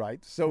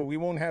copyright, so we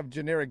won't have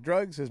generic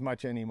drugs as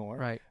much anymore.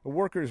 Right.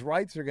 Workers'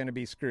 rights are going to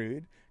be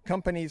screwed.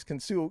 Companies can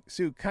sue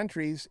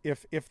countries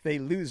if they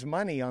lose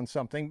money on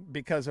something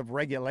because of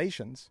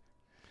regulations.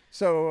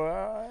 So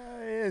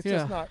it's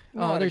just not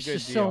there's a good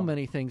just deal. So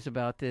many things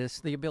about this.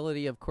 The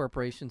ability of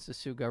corporations to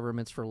sue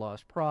governments for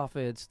lost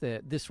profits,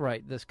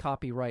 this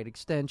copyright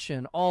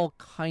extension, all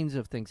kinds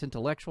of things,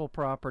 intellectual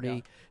property.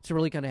 Yeah. It's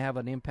really going to have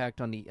an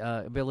impact on the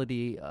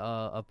ability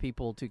of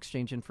people to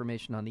exchange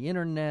information on the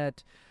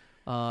internet.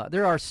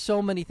 There are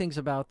so many things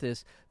about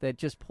this that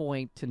just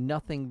point to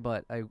nothing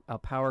but a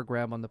power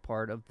grab on the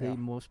part of the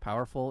most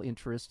powerful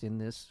interest in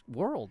this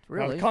world,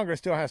 really. Now, Congress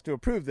still has to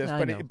approve this,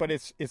 but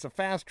it's a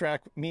fast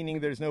track, meaning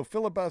there's no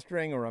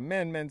filibustering or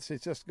amendments.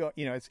 It's just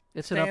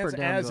it's an up or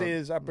down as vote.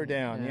 Is, up or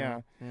down,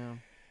 Yeah.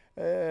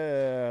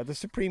 The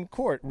Supreme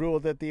Court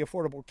ruled that the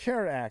Affordable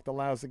Care Act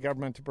allows the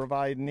government to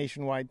provide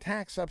nationwide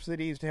tax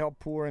subsidies to help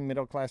poor and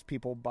middle-class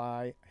people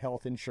buy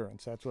health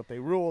insurance. That's what they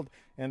ruled,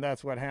 and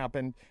that's what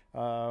happened.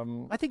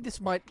 I think this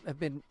might have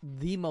been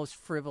the most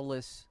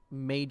frivolous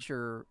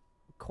major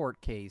court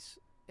case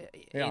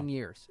in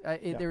years.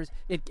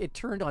 It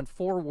turned on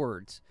 4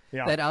 words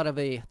that out of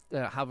a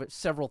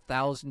several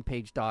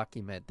thousand-page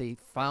document, they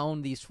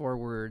found these 4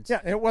 words.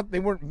 Yeah, and they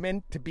weren't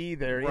meant to be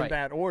there in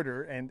that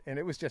order, and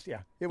it was just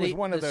was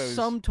one of those. The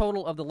sum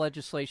total of the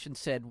legislation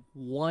said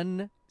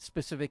one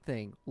specific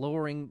thing: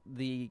 lowering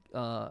the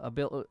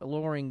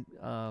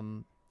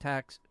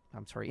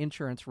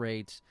insurance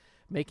rates,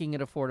 making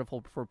it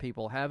affordable for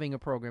people, having a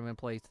program in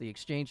place, the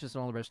exchanges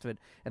and all the rest of it,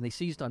 and they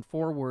seized on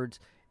 4 words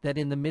that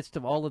in the midst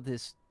of all of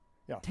this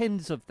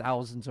tens of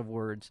thousands of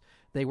words,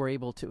 they were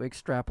able to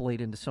extrapolate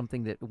into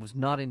something that was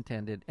not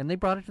intended, and they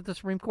brought it to the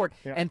Supreme Court.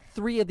 Yeah. And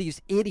 3 of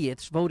these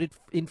idiots voted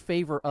in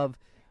favor of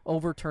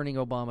overturning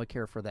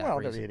Obamacare for that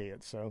reason. They're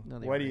idiots, so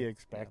what do you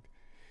expect?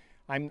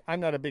 Yeah. I'm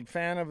not a big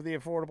fan of the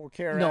Affordable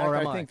Care Act. Nor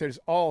am I think there's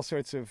all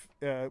sorts of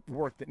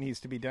work that needs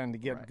to be done to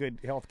get good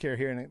health care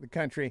here in the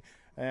country.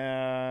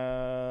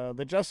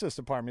 The Justice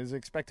Department is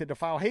expected to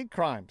file hate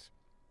crimes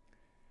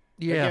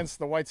against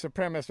the white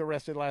supremacist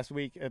arrested last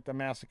week at the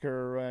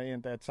massacre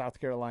in that South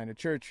Carolina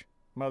church,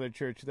 Mother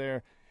Church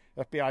there.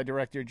 FBI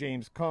Director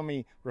James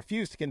Comey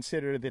refused to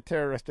consider the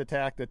terrorist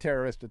attack the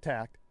terrorist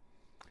attack.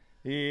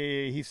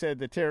 He said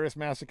the terrorist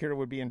massacre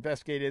would be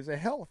investigated as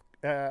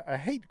a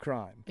hate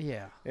crime.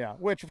 Yeah.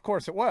 Which of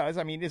course it was.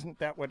 I mean, isn't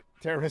that what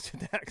terrorist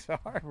attacks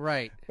are?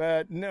 Right.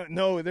 But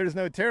no, there's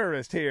no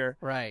terrorist here.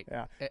 Right.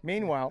 Yeah.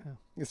 Meanwhile,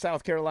 the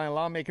South Carolina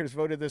lawmakers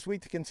voted this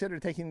week to consider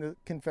taking the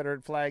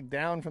Confederate flag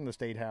down from the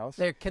State House.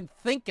 They're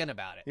thinking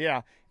about it.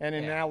 Yeah. And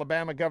in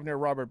Alabama, Governor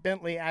Robert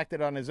Bentley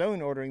acted on his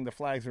own, ordering the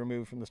flags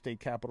removed from the state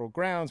capitol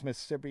grounds.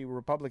 Mississippi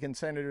Republican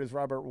Senators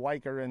Robert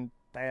Weicker and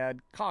Thad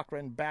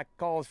Cochran backed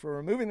calls for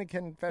removing the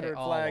Confederate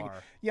flag.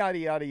 Yada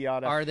yada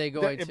yada. Are they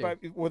going to?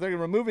 Well, they're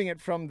removing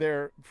it from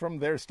their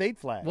state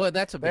flag. Well,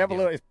 that's a big They have deal. a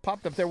little. It's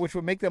popped up there, which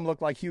would make them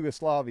look like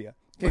Yugoslavia.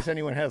 In case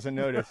anyone hasn't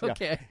noticed.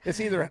 Okay. Yeah. It's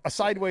either a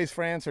sideways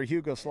France or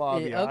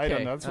Yugoslavia. Yeah, okay. I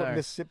don't know. That's what All right.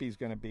 Mississippi's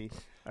going to be.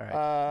 All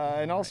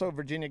right. And also,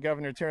 Virginia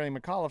Governor Terry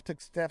McAuliffe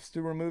took steps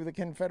to remove the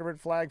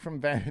Confederate flag from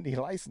vanity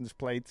license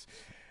plates.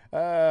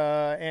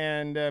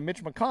 And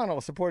Mitch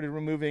McConnell supported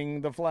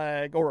removing the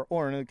flag or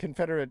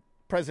Confederate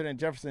President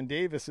Jefferson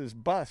Davis's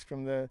bust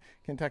from the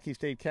Kentucky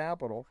State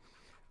Capitol.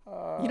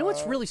 You know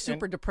what's really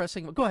super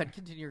depressing? Go ahead,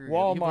 continue.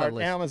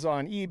 Walmart,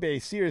 Amazon,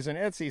 eBay, Sears, and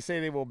Etsy say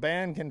they will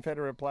ban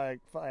Confederate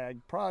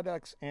flag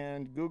products,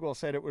 and Google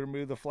said it would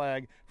remove the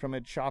flag from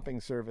its shopping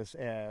service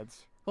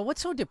ads. Well,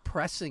 what's so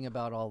depressing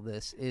about all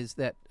this is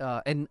that,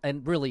 and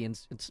really in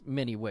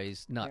many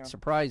ways not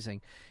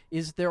surprising,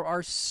 is there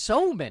are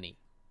so many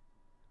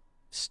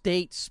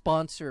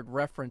state-sponsored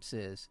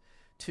references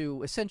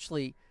to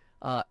essentially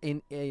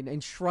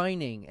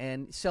enshrining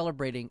and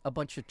celebrating a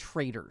bunch of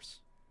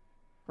traitors.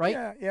 Right?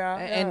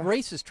 And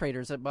racist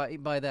traitors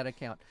by that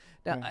account.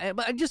 Now,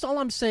 but just all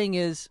I'm saying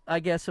is, I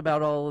guess,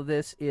 about all of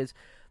this is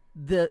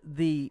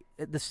the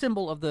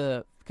symbol of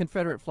the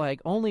Confederate flag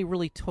only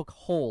really took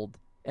hold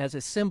as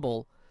a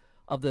symbol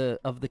of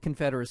the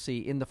Confederacy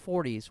in the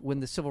 40s when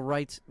the Civil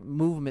Rights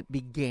Movement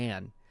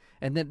began.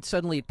 And then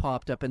suddenly it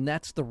popped up, and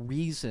that's the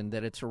reason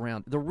that it's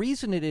around. The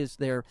reason it is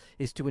there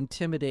is to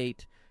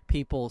intimidate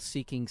people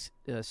seeking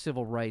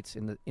civil rights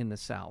in the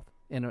South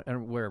and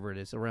wherever it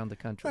is around the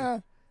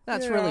country.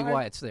 That's really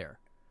why it's there.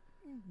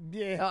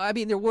 Yeah. I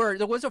mean, there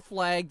was a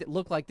flag that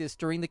looked like this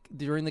during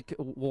the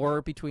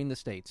war between the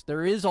states.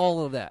 There is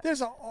all of that.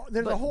 There's a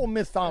whole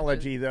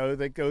mythology though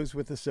that goes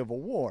with the Civil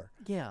War.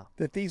 Yeah.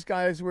 That these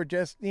guys were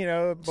just,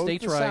 both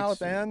States' the rights,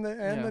 South and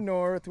the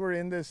North were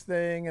in this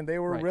thing, and they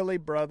were really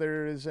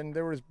brothers, and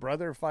there was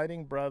brother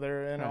fighting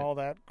brother and all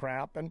that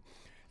crap, and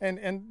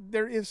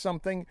there is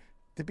something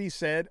to be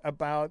said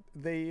about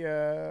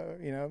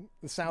the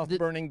South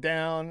burning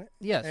down,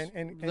 yes,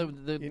 and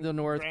the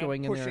North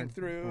going in there pushing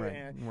through,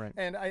 right.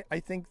 And I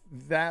think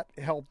that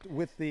helped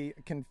with the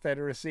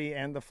Confederacy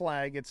and the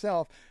flag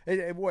itself.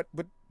 What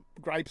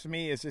gripes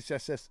me is it's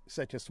just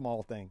such a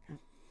small thing.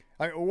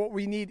 What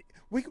we need,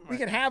 we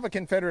can have a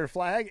Confederate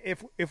flag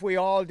if we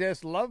all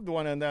just loved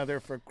one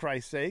another, for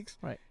Christ's sakes.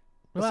 Right.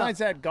 Besides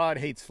that, God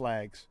hates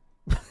flags.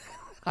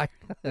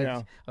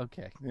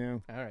 Okay. Yeah.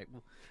 All right.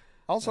 Well,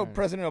 also,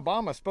 President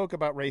Obama spoke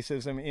about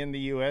racism in the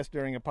U.S.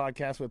 during a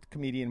podcast with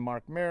comedian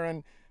Mark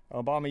Maron.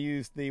 Obama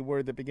used the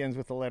word that begins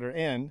with the letter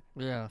N.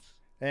 Yes.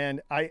 And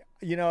I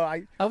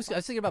was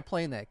thinking about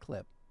playing that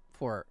clip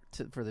for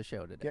the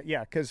show today.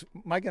 Yeah, because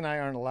Mike and I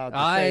aren't allowed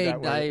to say that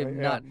word.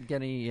 I'm not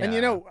getting.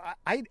 And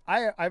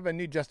I have a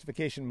new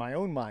justification in my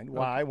own mind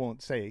why I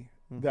won't say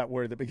that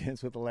word that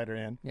begins with the letter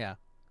N. Yeah.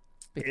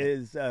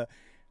 Is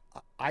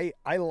I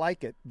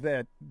like it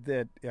that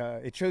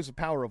it shows the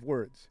power of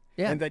words.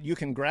 Yeah. And that you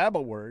can grab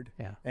a word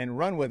and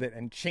run with it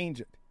and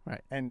change it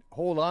and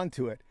hold on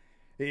to it.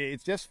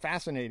 It's just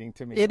fascinating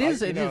to me. It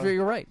is.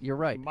 You're right. You're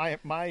right. My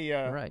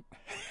right.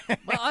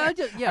 Well, I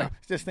was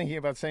just thinking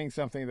about saying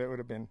something that would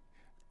have been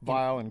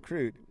vile and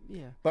crude.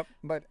 Yeah.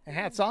 But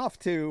hats off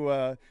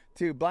to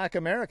Black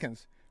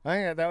Americans. I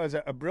think that was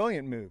a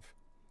brilliant move.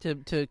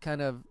 To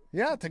kind of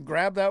to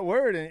grab that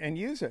word and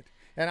use it.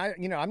 And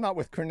I'm not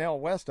with Cornel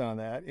West on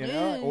that,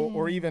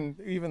 or even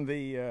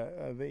the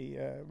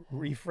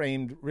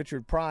reframed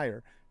Richard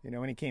Pryor,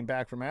 when he came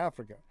back from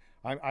Africa.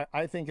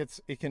 I think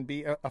it can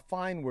be a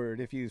fine word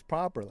if used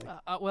properly.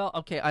 Well,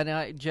 okay.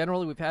 And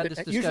generally, we've had this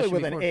discussion usually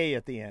with before. an A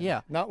at the end.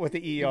 Yeah, not with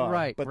the ER.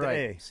 Right, but right.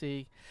 the A.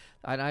 See,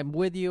 and I'm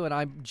with you. And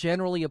I'm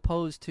generally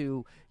opposed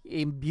to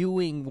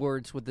imbuing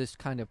words with this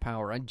kind of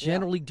power. I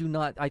generally do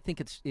not. I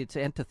think it's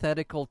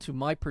antithetical to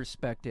my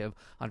perspective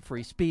on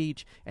free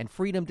speech and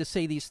freedom to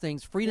say these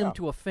things, freedom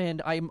to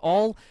offend. I'm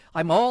all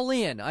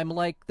in. I'm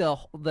like the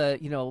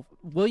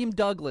William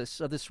Douglas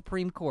of the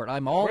Supreme Court.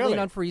 I'm all in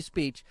on free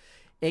speech.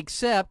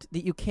 Except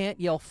that you can't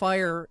yell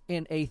fire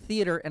in a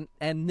theater,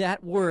 and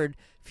that word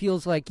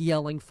feels like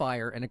yelling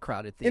fire in a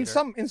crowded theater. In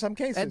some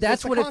cases, and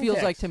that's what it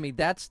feels like to me.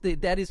 It is the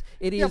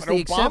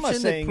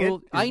exception that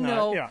proves.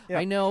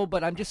 I know,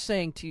 but I'm just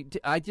saying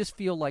I just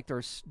feel like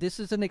this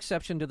is an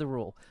exception to the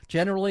rule.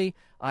 Generally,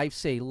 I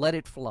say let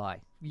it fly.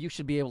 You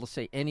should be able to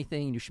say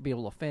anything. You should be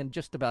able to offend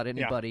just about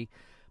anybody. Yeah.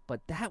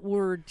 But that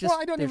word just. Well,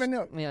 I don't even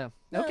know. Yeah.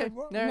 Okay.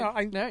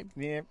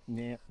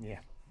 Yeah.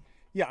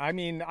 Yeah, I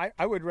mean,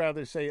 I would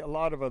rather say a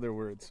lot of other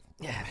words,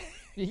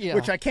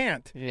 which I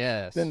can't,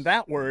 than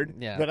that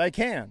word that I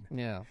can.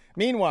 Yeah.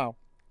 Meanwhile,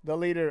 the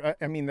leader,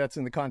 that's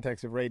in the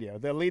context of radio,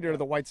 the leader of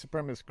the white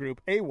supremacist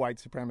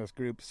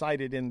group,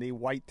 cited in the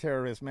White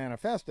Terrorist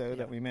Manifesto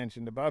that we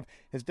mentioned above,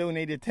 has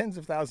donated tens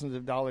of thousands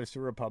of dollars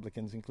to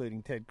Republicans,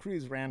 including Ted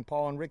Cruz, Rand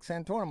Paul, and Rick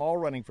Santorum, all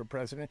running for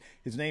president.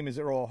 His name is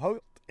Earl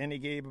Holt, and he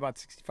gave about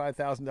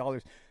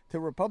 $65,000 to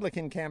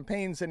Republican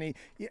campaigns, and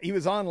he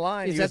was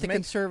online. Is that the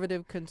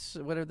conservative,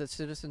 what are the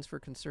Citizens for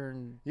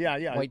Concerned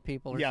white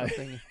people or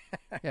something?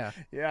 Yeah.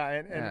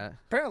 And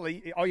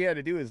apparently all you had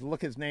to do is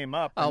look his name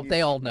up. Oh,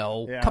 they all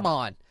know. Yeah. Come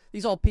on.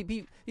 These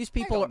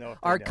people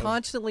are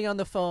constantly on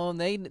the phone.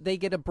 They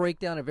get a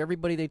breakdown of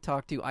everybody they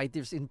talk to.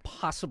 It's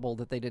impossible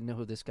that they didn't know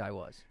who this guy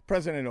was.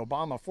 President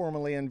Obama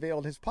formally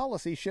unveiled his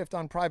policy shift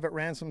on private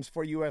ransoms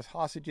for U.S.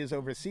 hostages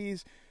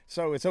overseas.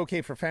 So it's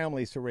okay for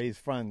families to raise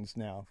funds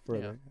now.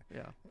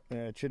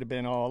 It should have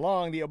been all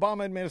along. The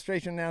Obama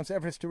administration announced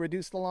efforts to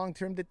reduce the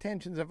long-term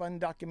detentions of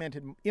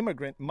undocumented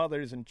immigrant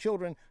mothers and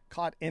children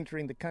caught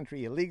entering the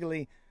country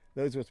illegally.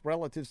 Those with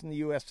relatives in the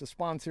U.S. to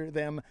sponsor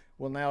them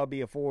will now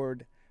be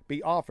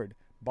offered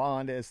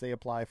bond as they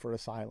apply for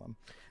asylum.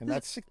 And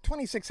that's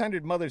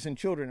 2,600 mothers and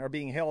children are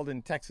being held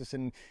in Texas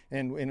and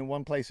in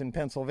one place in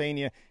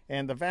Pennsylvania,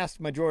 and the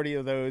vast majority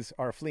of those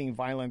are fleeing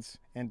violence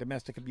and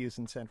domestic abuse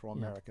in Central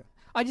America.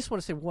 I just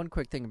want to say one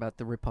quick thing about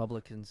the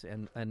Republicans,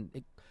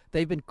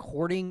 they've been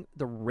courting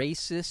the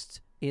racists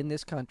in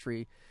this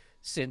country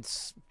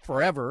since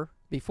forever.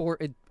 Before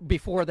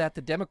that,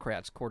 the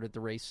Democrats courted the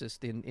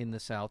racist in the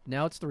South.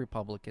 Now it's the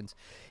Republicans.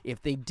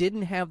 If they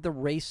didn't have the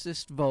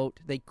racist vote,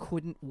 they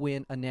couldn't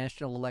win a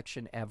national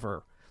election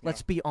ever.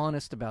 Let's be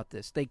honest about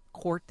this. They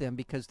court them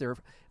because they're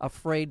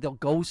afraid they'll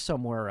go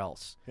somewhere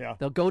else. Yeah.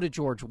 They'll go to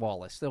George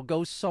Wallace. They'll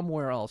go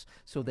somewhere else.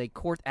 So they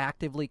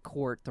actively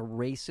court the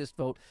racist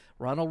vote.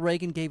 Ronald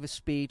Reagan gave a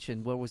speech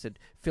in,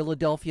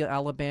 Philadelphia,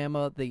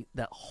 Alabama, the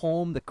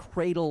home, the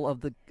cradle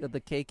of the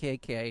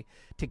KKK,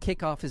 to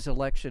kick off his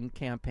election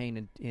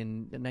campaign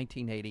in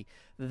 1980.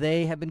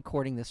 They have been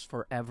courting this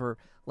forever.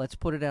 Let's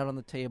put it out on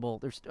the table.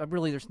 There's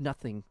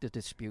nothing to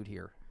dispute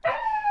here.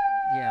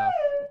 Yeah.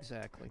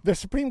 Exactly. The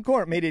Supreme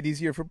Court made it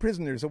easier for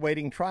prisoners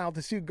awaiting trial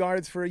to sue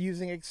guards for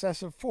using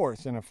excessive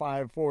force. In a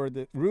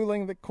 5-4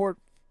 ruling, the court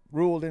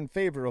ruled in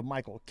favor of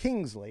Michael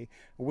Kingsley,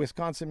 a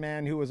Wisconsin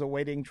man who was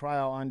awaiting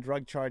trial on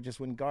drug charges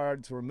when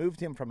guards removed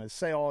him from his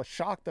cell,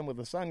 shocked them with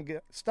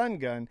a stun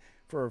gun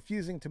for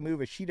refusing to move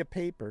a sheet of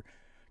paper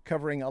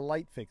covering a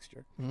light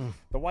fixture.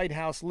 The White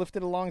House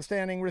lifted a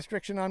long-standing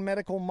restriction on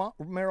medical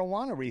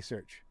marijuana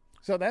research.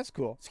 So that's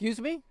cool. Excuse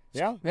me?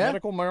 Yeah,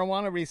 medical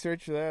marijuana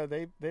research.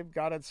 They've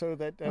got it so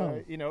that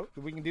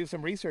we can do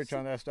some research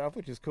on that stuff,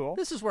 which is cool.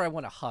 This is where I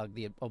want to hug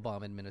the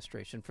Obama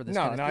administration for this.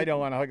 No, I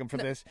don't want to hug them for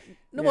this.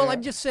 No, well,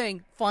 I'm just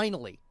saying.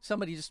 Finally,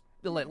 somebody just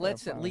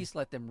let's at least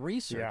let them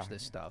research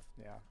this stuff.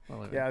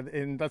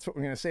 And that's what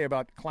we're going to say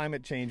about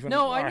climate change when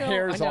our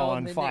hair's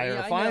on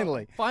fire.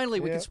 Finally,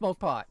 we can smoke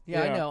pot.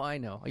 I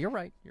know. You're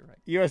right.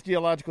 U.S.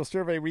 Geological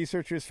Survey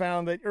researchers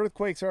found that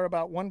earthquakes are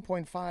about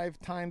 1.5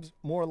 times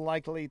more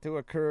likely to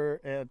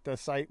occur at the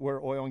site where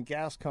oil and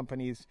gas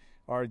companies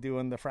are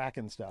doing the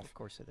fracking stuff. Of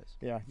course it is.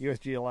 Yeah, U.S.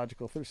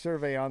 Geological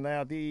Survey on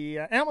that. The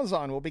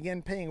Amazon will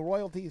begin paying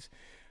royalties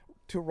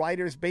to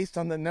writers based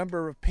on the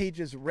number of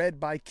pages read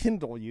by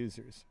Kindle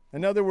users.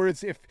 In other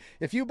words,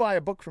 if you buy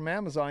a book from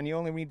Amazon, you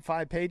only read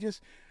 5 pages,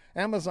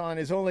 Amazon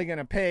is only going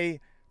to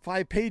pay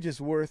 5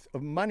 pages worth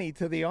of money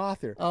to the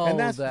author. Oh, and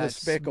that's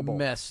despicable.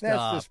 That's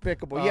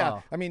despicable. Oh.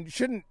 Yeah. I mean,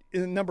 shouldn't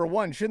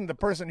the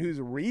person who's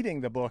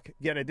reading the book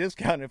get a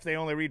discount if they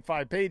only read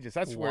 5 pages?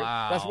 That's where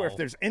if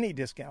there's any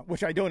discount,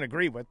 which I don't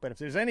agree with, but if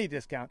there's any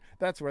discount,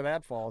 that's where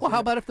that falls. Well, how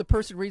about if the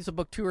person reads the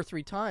book 2 or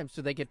 3 times?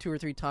 Do they get 2 or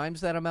 3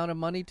 times that amount of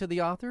money to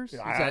the authors? Should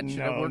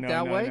it work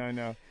that way?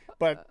 No.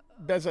 But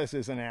Bezos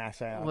is an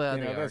ass out. Well,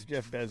 that's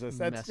Jeff Bezos.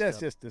 That's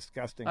just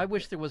disgusting. I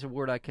wish there was a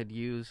word I could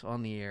use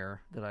on the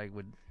air that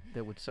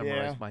would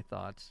summarize my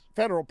thoughts.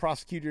 Federal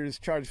prosecutors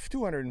charged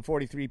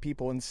 243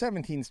 people in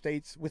 17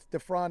 states with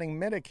defrauding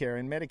Medicare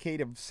and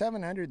Medicaid of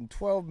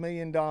 $712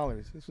 million.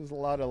 This was a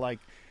lot of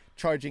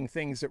charging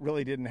things that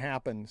really didn't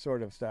happen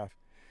sort of stuff.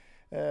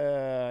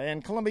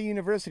 And Columbia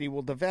University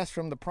will divest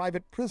from the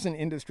private prison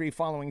industry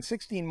following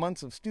 16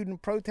 months of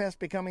student protest,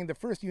 becoming the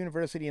first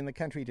university in the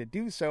country to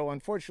do so.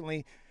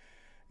 Unfortunately,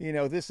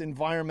 this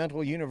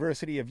environmental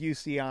university of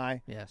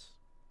UCI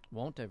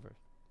won't divest.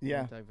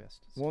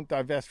 Won't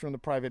divest from the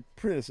private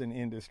prison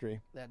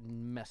industry. That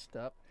messed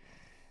up.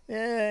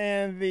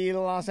 And the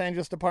Los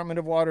Angeles Department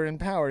of Water and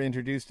Power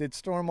introduced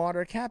its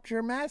stormwater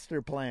capture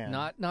master plan.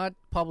 Not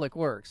Public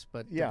Works,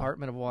 but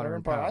Department of Water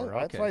and Power.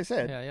 That's what I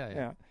said.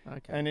 Yeah.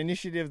 Okay. An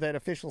initiative that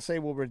officials say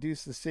will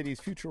reduce the city's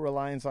future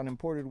reliance on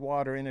imported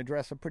water and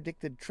address a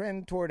predicted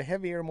trend toward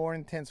heavier, more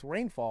intense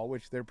rainfall,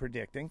 which they're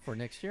predicting. For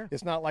next year.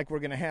 It's not like we're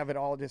going to have it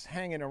all just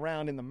hanging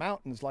around in the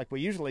mountains like we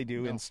usually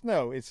do in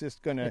snow. It's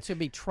just going to... It's going to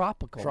be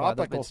tropical.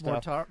 Tropical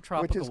stuff,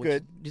 tropical, which is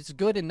good. It's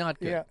good and not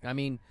good. Yeah. I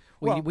mean...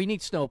 We need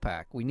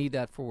snowpack. We need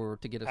that to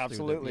get us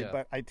absolutely. through.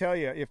 But I tell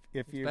you,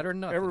 if you've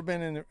ever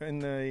been in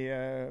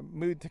the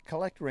mood to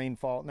collect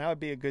rainfall, now would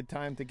be a good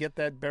time to get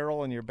that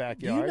barrel in your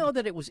backyard. Do you know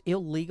that it was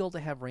illegal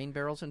to have rain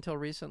barrels until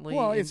recently?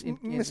 Well, it's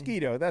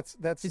mosquito. That's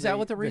is that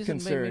what the reason?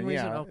 The concern? Main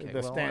reason? Yeah, okay.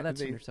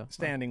 the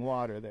standing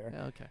water there.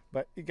 Yeah, okay.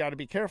 But you got to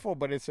be careful.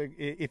 But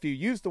if you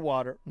use the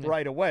water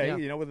right away,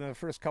 within the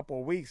first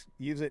couple of weeks,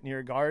 use it in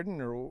your garden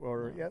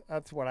or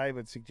that's what I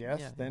would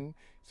suggest. Then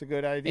It's a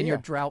good idea. In your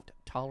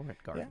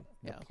drought-tolerant garden.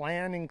 Yeah. The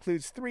plan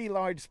includes 3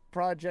 large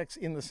projects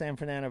in the San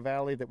Fernando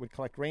Valley that would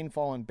collect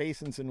rainfall in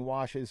basins and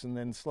washes and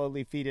then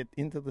slowly feed it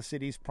into the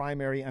city's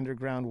primary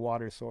underground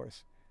water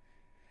source.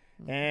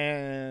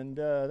 And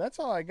that's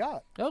all I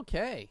got.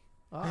 Okay.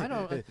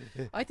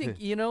 I think,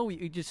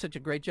 you did such a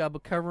great job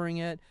of covering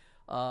it.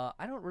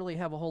 I don't really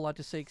have a whole lot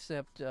to say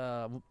except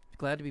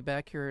glad to be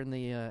back here in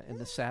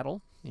the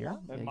saddle. Yeah,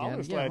 and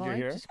Mahler's glad you're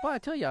here. I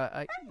tell you,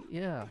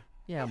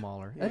 yeah,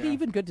 Mahler. It'd be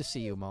even good to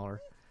see you,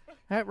 Mahler.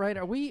 Right?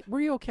 Were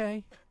you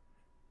okay?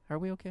 Are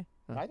we okay?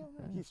 I don't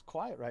know. He's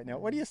quiet right now.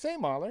 What do you say,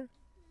 Mahler?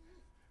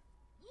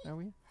 Are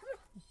we?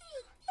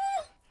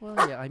 Well,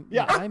 I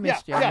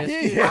missed you. There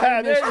you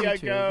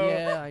go.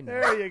 Yeah, I know.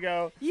 There you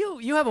go.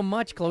 You have a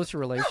much closer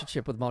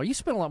relationship with Mahler. You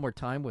spend a lot more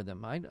time with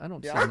him. I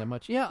don't see him that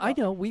much. Yeah, I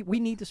know. We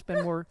need to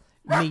spend more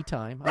me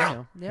time. I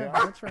know. Yeah,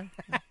 that's right.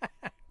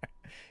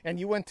 And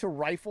you went to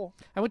Rifle?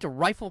 I went to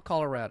Rifle,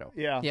 Colorado.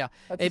 Yeah.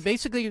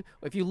 Basically,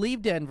 if you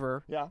leave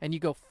Denver and you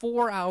go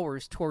 4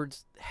 hours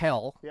towards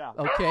hell. Yeah.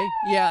 Okay.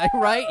 Yeah.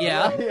 Right.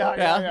 Yeah.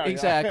 Yeah.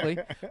 Exactly.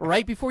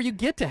 Right before you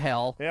get to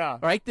hell. Yeah.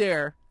 Right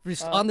there,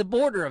 just on the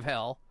border of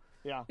hell.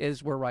 Yeah.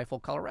 Is where Rifle,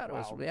 Colorado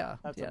is. Yeah.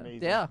 That's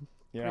amazing. Yeah.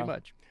 Pretty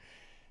much.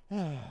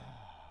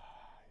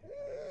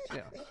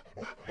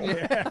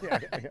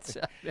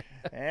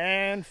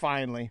 And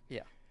finally.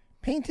 Yeah.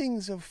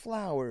 Paintings of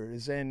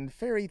Flowers and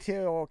Fairy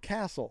Tale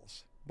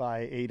Castles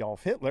by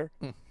Adolf Hitler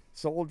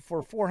sold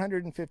for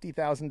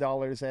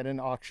 $450,000 at an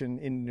auction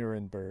in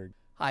Nuremberg.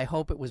 I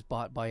hope it was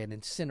bought by an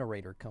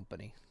incinerator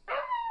company.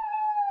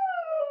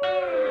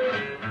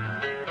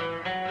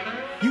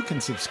 You can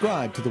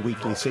subscribe to the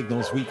Weekly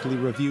Signals Weekly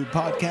Review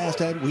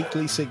podcast at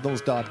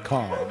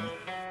weeklysignals.com.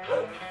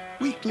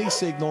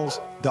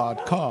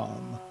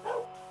 weeklysignals.com.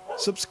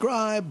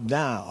 Subscribe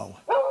now.